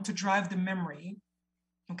count to drive the memory,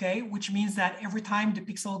 okay? Which means that every time the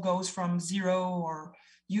pixel goes from 0 or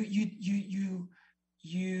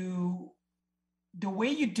the way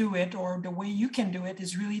you do it or the way you can do it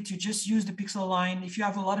is really to just use the pixel line. If you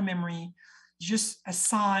have a lot of memory, you just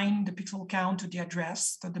assign the pixel count to the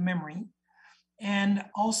address to the memory. And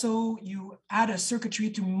also you add a circuitry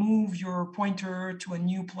to move your pointer to a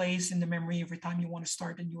new place in the memory every time you want to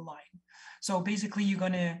start a new line. So basically you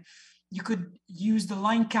could use the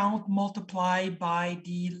line count multiplied by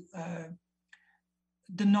the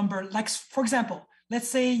number, like for example, let's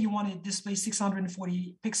say you want to display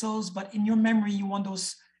 640 pixels, but in your memory, you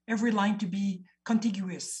want every line to be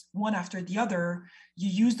contiguous, one after the other. You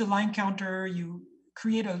use the line counter, you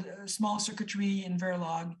create a small circuitry in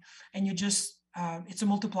Verilog, and you just, it's a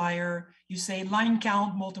multiplier. You say line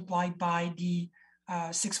count multiplied by the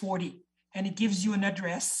 640, and it gives you an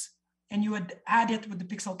address, and you would add it with the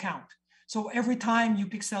pixel count. So every time you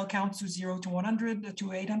pixel count to 0 to 100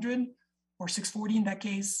 to 800, or 640 in that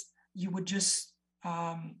case, you would just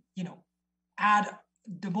add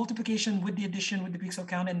the multiplication with the addition with the pixel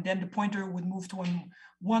count, and then the pointer would move to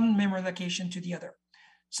one memory location to the other.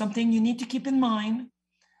 Something you need to keep in mind.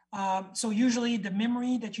 So usually the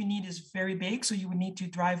memory that you need is very big, so you would need to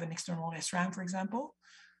drive an external SRAM, for example.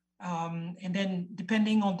 And then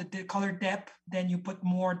depending on the color depth, then you put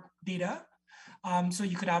more data. So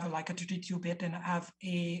you could have like a 32-bit and have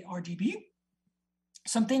a RGB.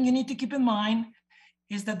 Something you need to keep in mind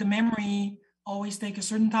is that the memory always take a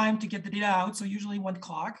certain time to get the data out, so usually 1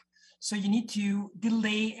 clock. So you need to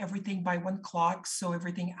delay everything by 1 clock so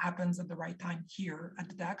everything happens at the right time here at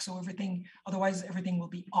the DAC, so otherwise everything will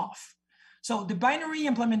be off. So the binary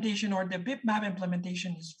implementation or the bitmap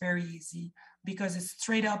implementation is very easy because it's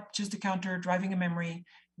straight up just the counter driving a memory.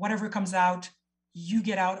 Whatever comes out, you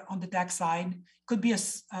get out on the DAC side. Could be a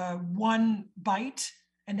 1 byte,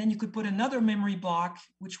 and then you could put another memory block,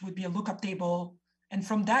 which would be a lookup table. And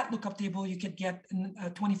from that lookup table, you could get a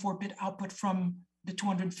 24-bit output from the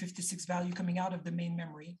 256 value coming out of the main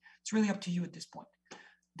memory. It's really up to you at this point.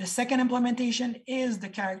 The second implementation is the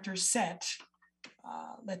character set.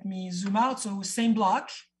 Let me zoom out. So same block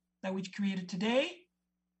that we created today.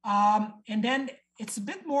 And then it's a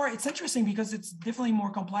bit more, it's interesting because it's definitely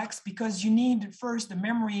more complex because you need first the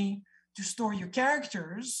memory to store your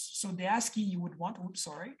characters. So the ASCII you would want,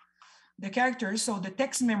 the characters, so the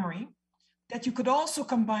text memory, that you could also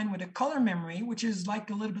combine with a color memory, which is like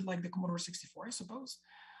a little bit like the Commodore 64, I suppose.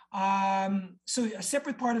 So a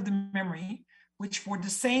separate part of the memory, which for the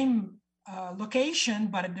same location,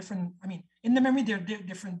 but a different, in the memory, they're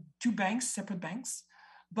different separate banks,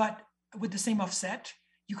 but with the same offset.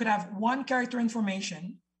 You could have 1 character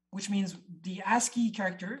information, which means the ASCII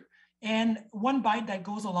character, and 1 byte that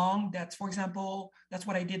goes along. That's, for example, that's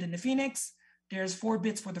what I did in the Phoenix. There's 4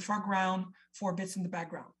 bits for the foreground, 4 bits in the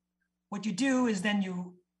background. What you do is then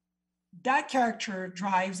that character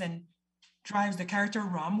drives the character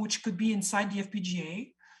ROM, which could be inside the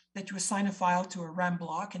FPGA, that you assign a file to a RAM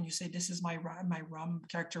block and you say, this is my ROM,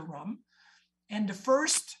 character ROM. And the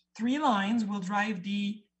first 3 lines will drive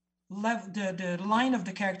the the line of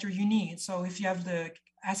the character you need. So if you have the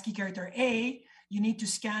ASCII character A, you need to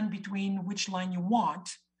scan between which line you want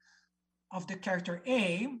of the character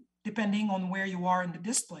A, depending on where you are in the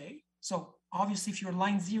display. So obviously, if you're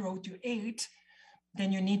line 0 to 8,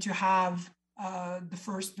 then you need to have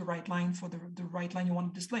the right line for the right line you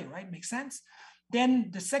want to display, right? Makes sense?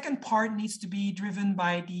 Then the second part needs to be driven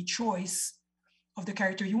by the choice of the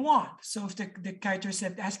character you want. So if the character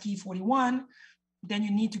said ASCII 41, then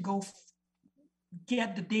you need to go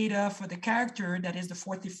get the data for the character that is the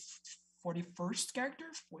 41st character.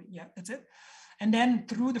 Yeah, that's it. And then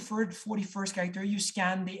through the 41st character, you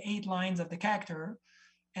scan the 8 lines of the character.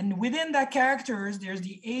 And within that characters, there's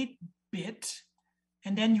the 8-bit.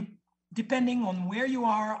 And then you, depending on where you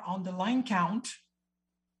are on the line count,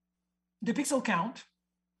 the pixel count.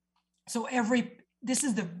 So this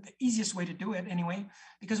is the easiest way to do it anyway,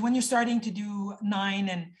 because when you're starting to do 9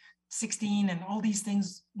 and 16 and all these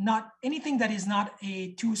things, not anything that is not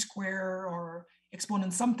a 2 square or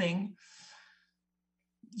exponent something,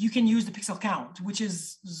 you can use the pixel count, which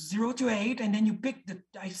is 0 to 8, and then you pick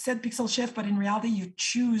I said pixel shift, but in reality, you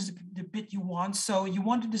choose the bit you want. So you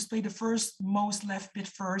want to display the first most left bit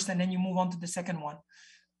first, and then you move on to the second one.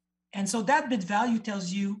 And so that bit value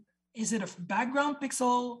tells you, is it a background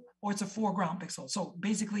pixel or it's a foreground pixel? So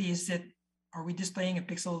basically, are we displaying a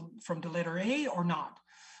pixel from the letter A or not?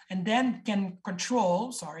 And then can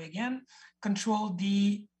control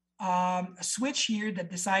the switch here that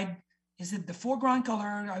decide, is it the foreground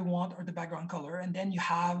color I want or the background color? And then you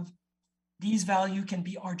have these value can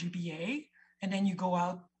be RGBA, and then you go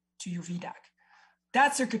out to your VDAC.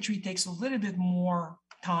 That circuitry takes a little bit more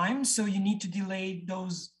time, so you need to delay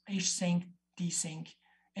those H-sync, D-sync,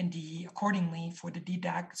 and DE accordingly for the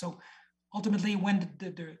DDAC. So ultimately, when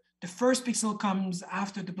the first pixel comes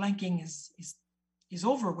after the blanking is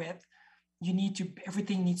over with,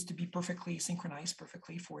 everything needs to be perfectly synchronized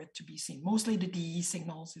perfectly for it to be seen. Mostly the DE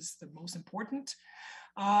signals is the most important.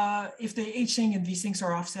 If the H-sync and V-syncs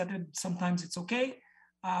are offsetted, sometimes it's okay.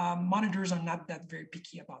 Monitors are not that very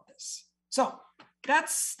picky about this. So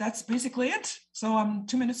that's basically it. So I'm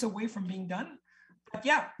 2 minutes away from being done. But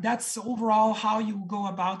yeah, that's overall how you go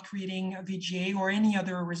about creating a VGA or any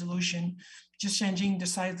other resolution, just changing the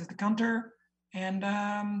size of the counter, and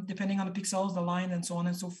depending on the pixels, the line, and so on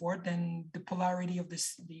and so forth, and the polarity of the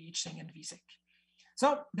H-sync and V-sync.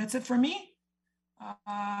 So that's it for me.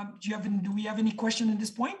 Do we have any question at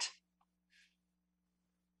this point?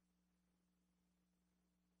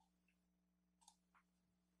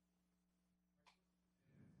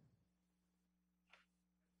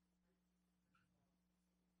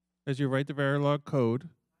 As you write the Verilog code,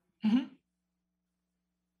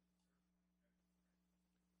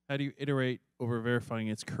 how do you iterate over verifying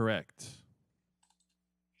it's correct?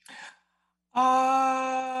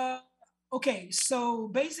 Okay, so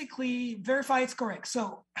basically verify it's correct.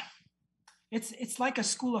 So it's like a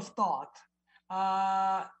school of thought.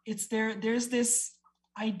 There's this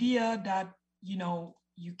idea that,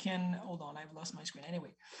 you can, hold on, I've lost my screen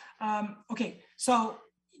anyway. Okay, so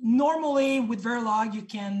normally with Verilog,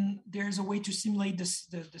 there's a way to simulate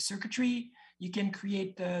the circuitry. You can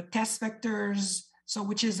create the test vectors, so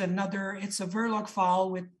which is it's a Verilog file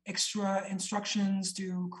with extra instructions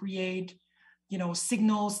to create,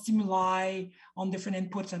 signals, stimuli on different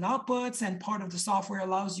inputs and outputs, and part of the software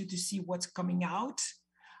allows you to see what's coming out.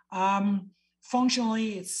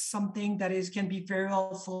 Functionally, it's something that can be very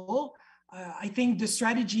helpful. I think the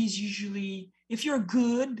strategy is usually, if you're a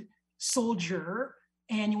good soldier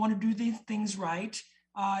and you want to do these things right,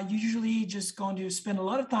 you usually just going to spend a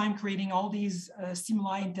lot of time creating all these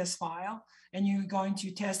stimuli in test file, and you're going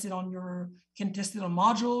to test it on can test it on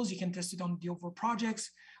modules, you can test it on the overall projects.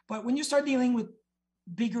 But when you start dealing with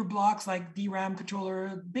bigger blocks like DRAM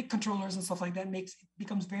controller, big controllers and stuff like that,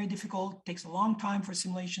 becomes very difficult, takes a long time for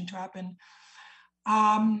simulation to happen.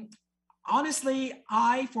 Honestly,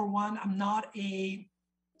 I, for one, I'm not a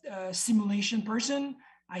simulation person.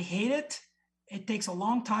 I hate it. It takes a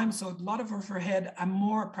long time, so a lot of overhead. I'm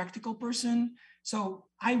more a practical person. So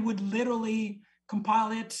I would literally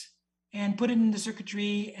compile it and put it in the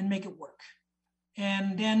circuitry and make it work.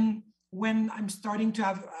 And then when I'm starting to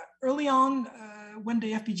have, early on, when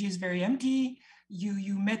the FPGA is very empty,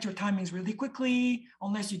 you met your timings really quickly.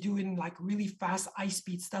 Unless you do it in like really fast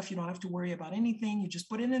high-speed stuff, you don't have to worry about anything. You just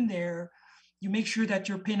put it in there. You make sure that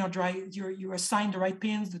your pin you assign the right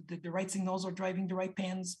pins, the right signals are driving the right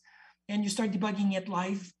pins, and you start debugging it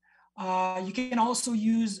live. You can also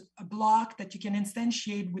use a block that you can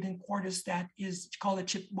instantiate within Quartus that is called a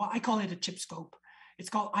chip. Well, I call it a chip scope. It's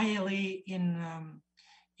called ILA in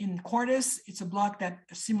in Quartus, it's a block that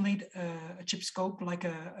simulates a chip scope like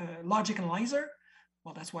a logic analyzer.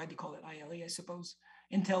 Well, that's why they call it ILA, I suppose.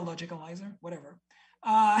 Intel logic analyzer, whatever.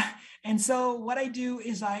 And so what I do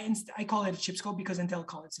is I call it a chip scope because Intel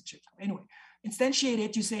calls it a chip scope. Anyway, instantiate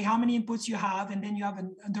it, you say how many inputs you have, and then you have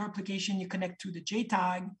another application you connect to the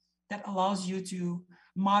JTAG that allows you to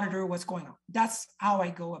monitor what's going on. That's how I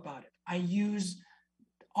go about it. I use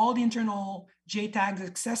all the internal JTAG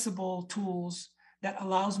accessible tools that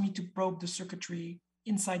allows me to probe the circuitry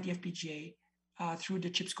inside the FPGA through the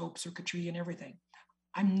chip scope circuitry and everything.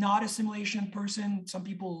 I'm not a simulation person. Some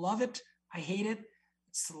people love it. I hate it.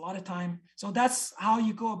 It's a lot of time. So that's how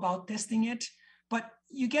you go about testing it. But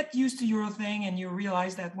you get used to your thing and you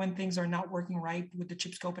realize that when things are not working right with the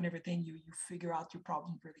chip scope and everything, you figure out your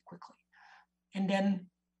problem really quickly. And then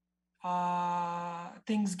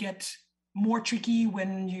things get more tricky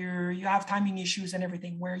when you have timing issues and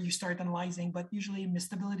everything where you start analyzing, but usually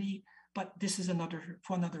stability. But this is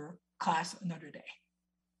for another class, another day.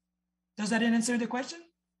 Does that answer the question?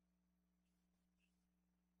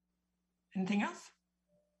 Anything else?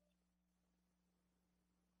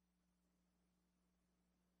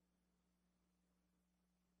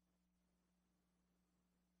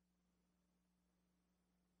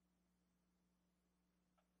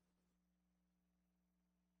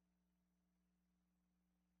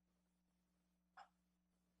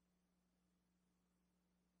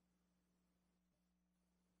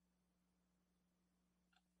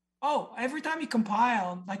 Oh, every time you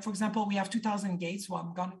compile, like for example, we have 2000 gates.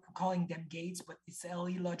 Well, I'm calling them gates, but it's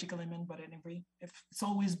LE logic element. But anyway, if it's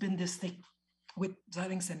always been this thing with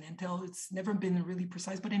Xilinx and Intel, it's never been really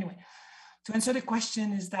precise. But anyway, to answer the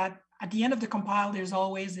question is that at the end of the compile, there's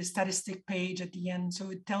always a statistic page at the end.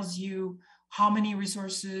 So it tells you how many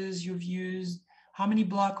resources you've used, how many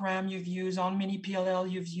block RAM you've used, how many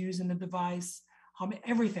PLL you've used in the device,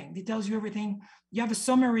 everything. It tells you everything. You have a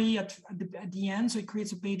summary at the end, so it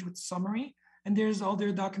creates a page with summary, and there's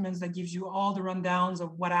other documents that gives you all the rundowns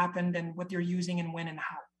of what happened and what they're using and when and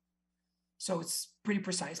how. So it's pretty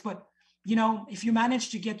precise. But if you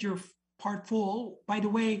manage to get your part full, by the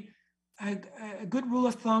way, a good rule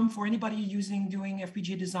of thumb for anybody doing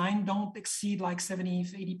FPGA design, don't exceed like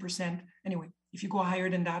 70, 80%. Anyway, if you go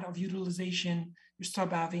higher than that of utilization, you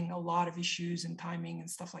start having a lot of issues and timing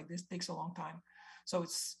and stuff like this. It takes a long time. So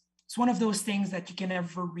it's one of those things that you can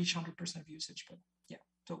never reach 100% of usage, but yeah.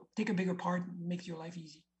 So take a bigger part and make your life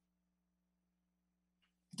easy.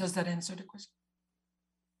 Does that answer the question?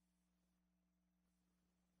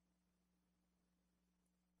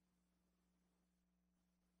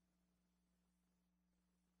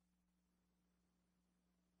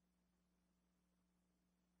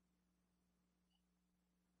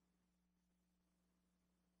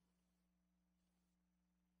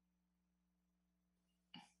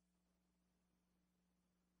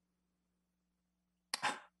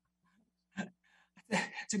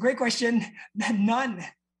 It's a great question. None.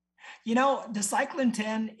 The Cyclone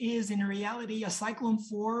 10 is in reality a Cyclone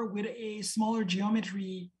 4 with a smaller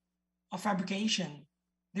geometry of fabrication.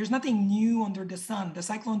 There's nothing new under the sun. The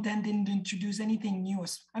Cyclone 10 didn't introduce anything new.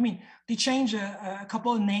 I mean, they changed a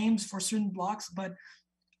couple of names for certain blocks, but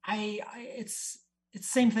it's the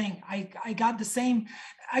same thing. I got the same.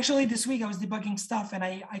 Actually, this week I was debugging stuff and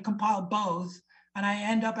I compiled both, and I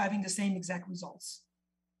end up having the same exact results.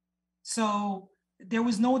 So there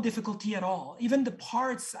was no difficulty at all. Even the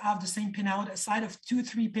parts have the same pinout, aside of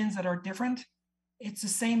 2-3 pins that are different. It's the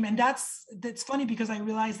same, and that's funny because I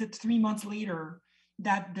realized that 3 months later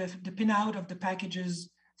that the pinout of the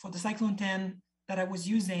packages for the Cyclone 10 that I was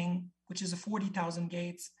using, which is a 40,000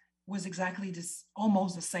 gates, was exactly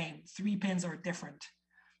almost the same. 3 pins are different.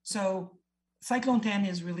 So Cyclone 10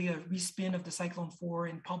 is really a respin of the Cyclone 4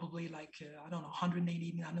 in probably like, I don't know,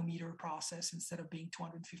 180 nanometer process instead of being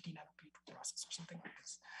 250 nanometer process or something like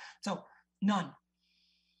this. So none.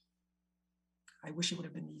 I wish it would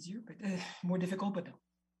have been easier, but more difficult, but no.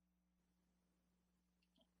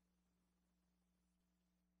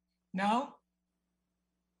 No?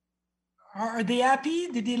 Are they happy?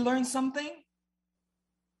 Did they learn something?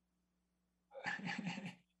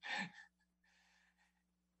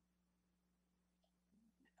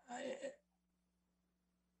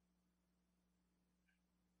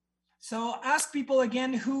 So ask people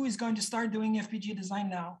again, who is going to start doing FPGA design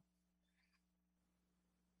now?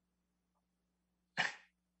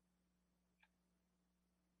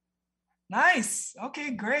 Nice.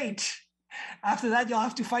 Okay, great. After that, you'll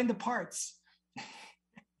have to find the parts.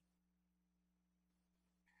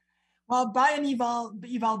 Well, buy an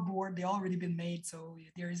eval board. They've already been made, so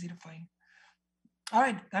they're easy to find. All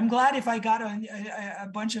right. I'm glad if I got a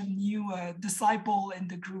bunch of new disciple in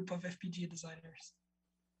the group of FPGA designers.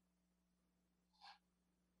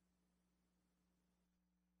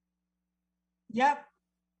 Yep.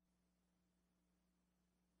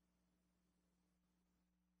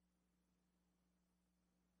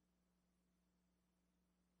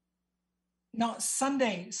 No,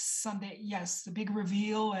 Sunday. Yes, the big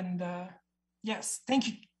reveal. And yes, thank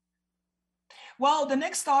you. Well, the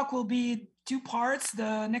next talk will be two parts.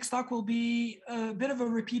 The next talk will be a bit of a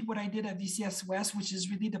repeat what I did at VCS West, which is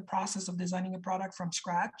really the process of designing a product from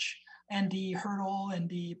scratch and the hurdle and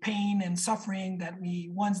the pain and suffering that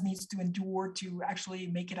one needs to endure to actually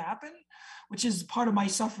make it happen, which is part of my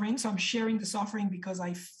suffering. So I'm sharing the suffering because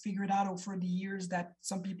I figured out over the years that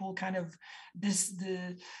some people kind of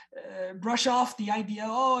brush off the idea,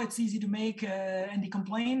 oh, it's easy to make, and they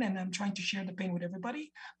complain. And I'm trying to share the pain with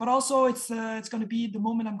everybody. But also it's going to be the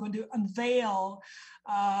moment I'm going to unveil,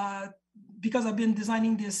 because I've been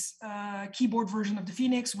designing this keyboard version of the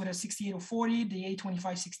Phoenix with a 68040, the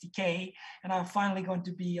A2560K, and I'm finally going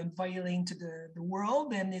to be unveiling to the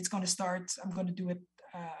world. And it's going to start, I'm going to do it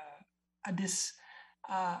at this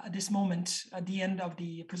moment, at the end of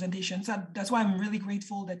the presentation. So that's why I'm really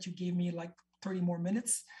grateful that you gave me like 30 more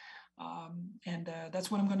minutes. And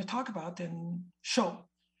that's what I'm going to talk about and show.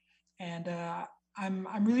 And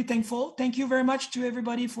I'm really thankful. Thank you very much to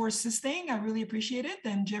everybody for assisting. I really appreciate it.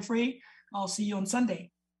 And Jeffrey, I'll see you on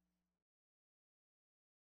Sunday.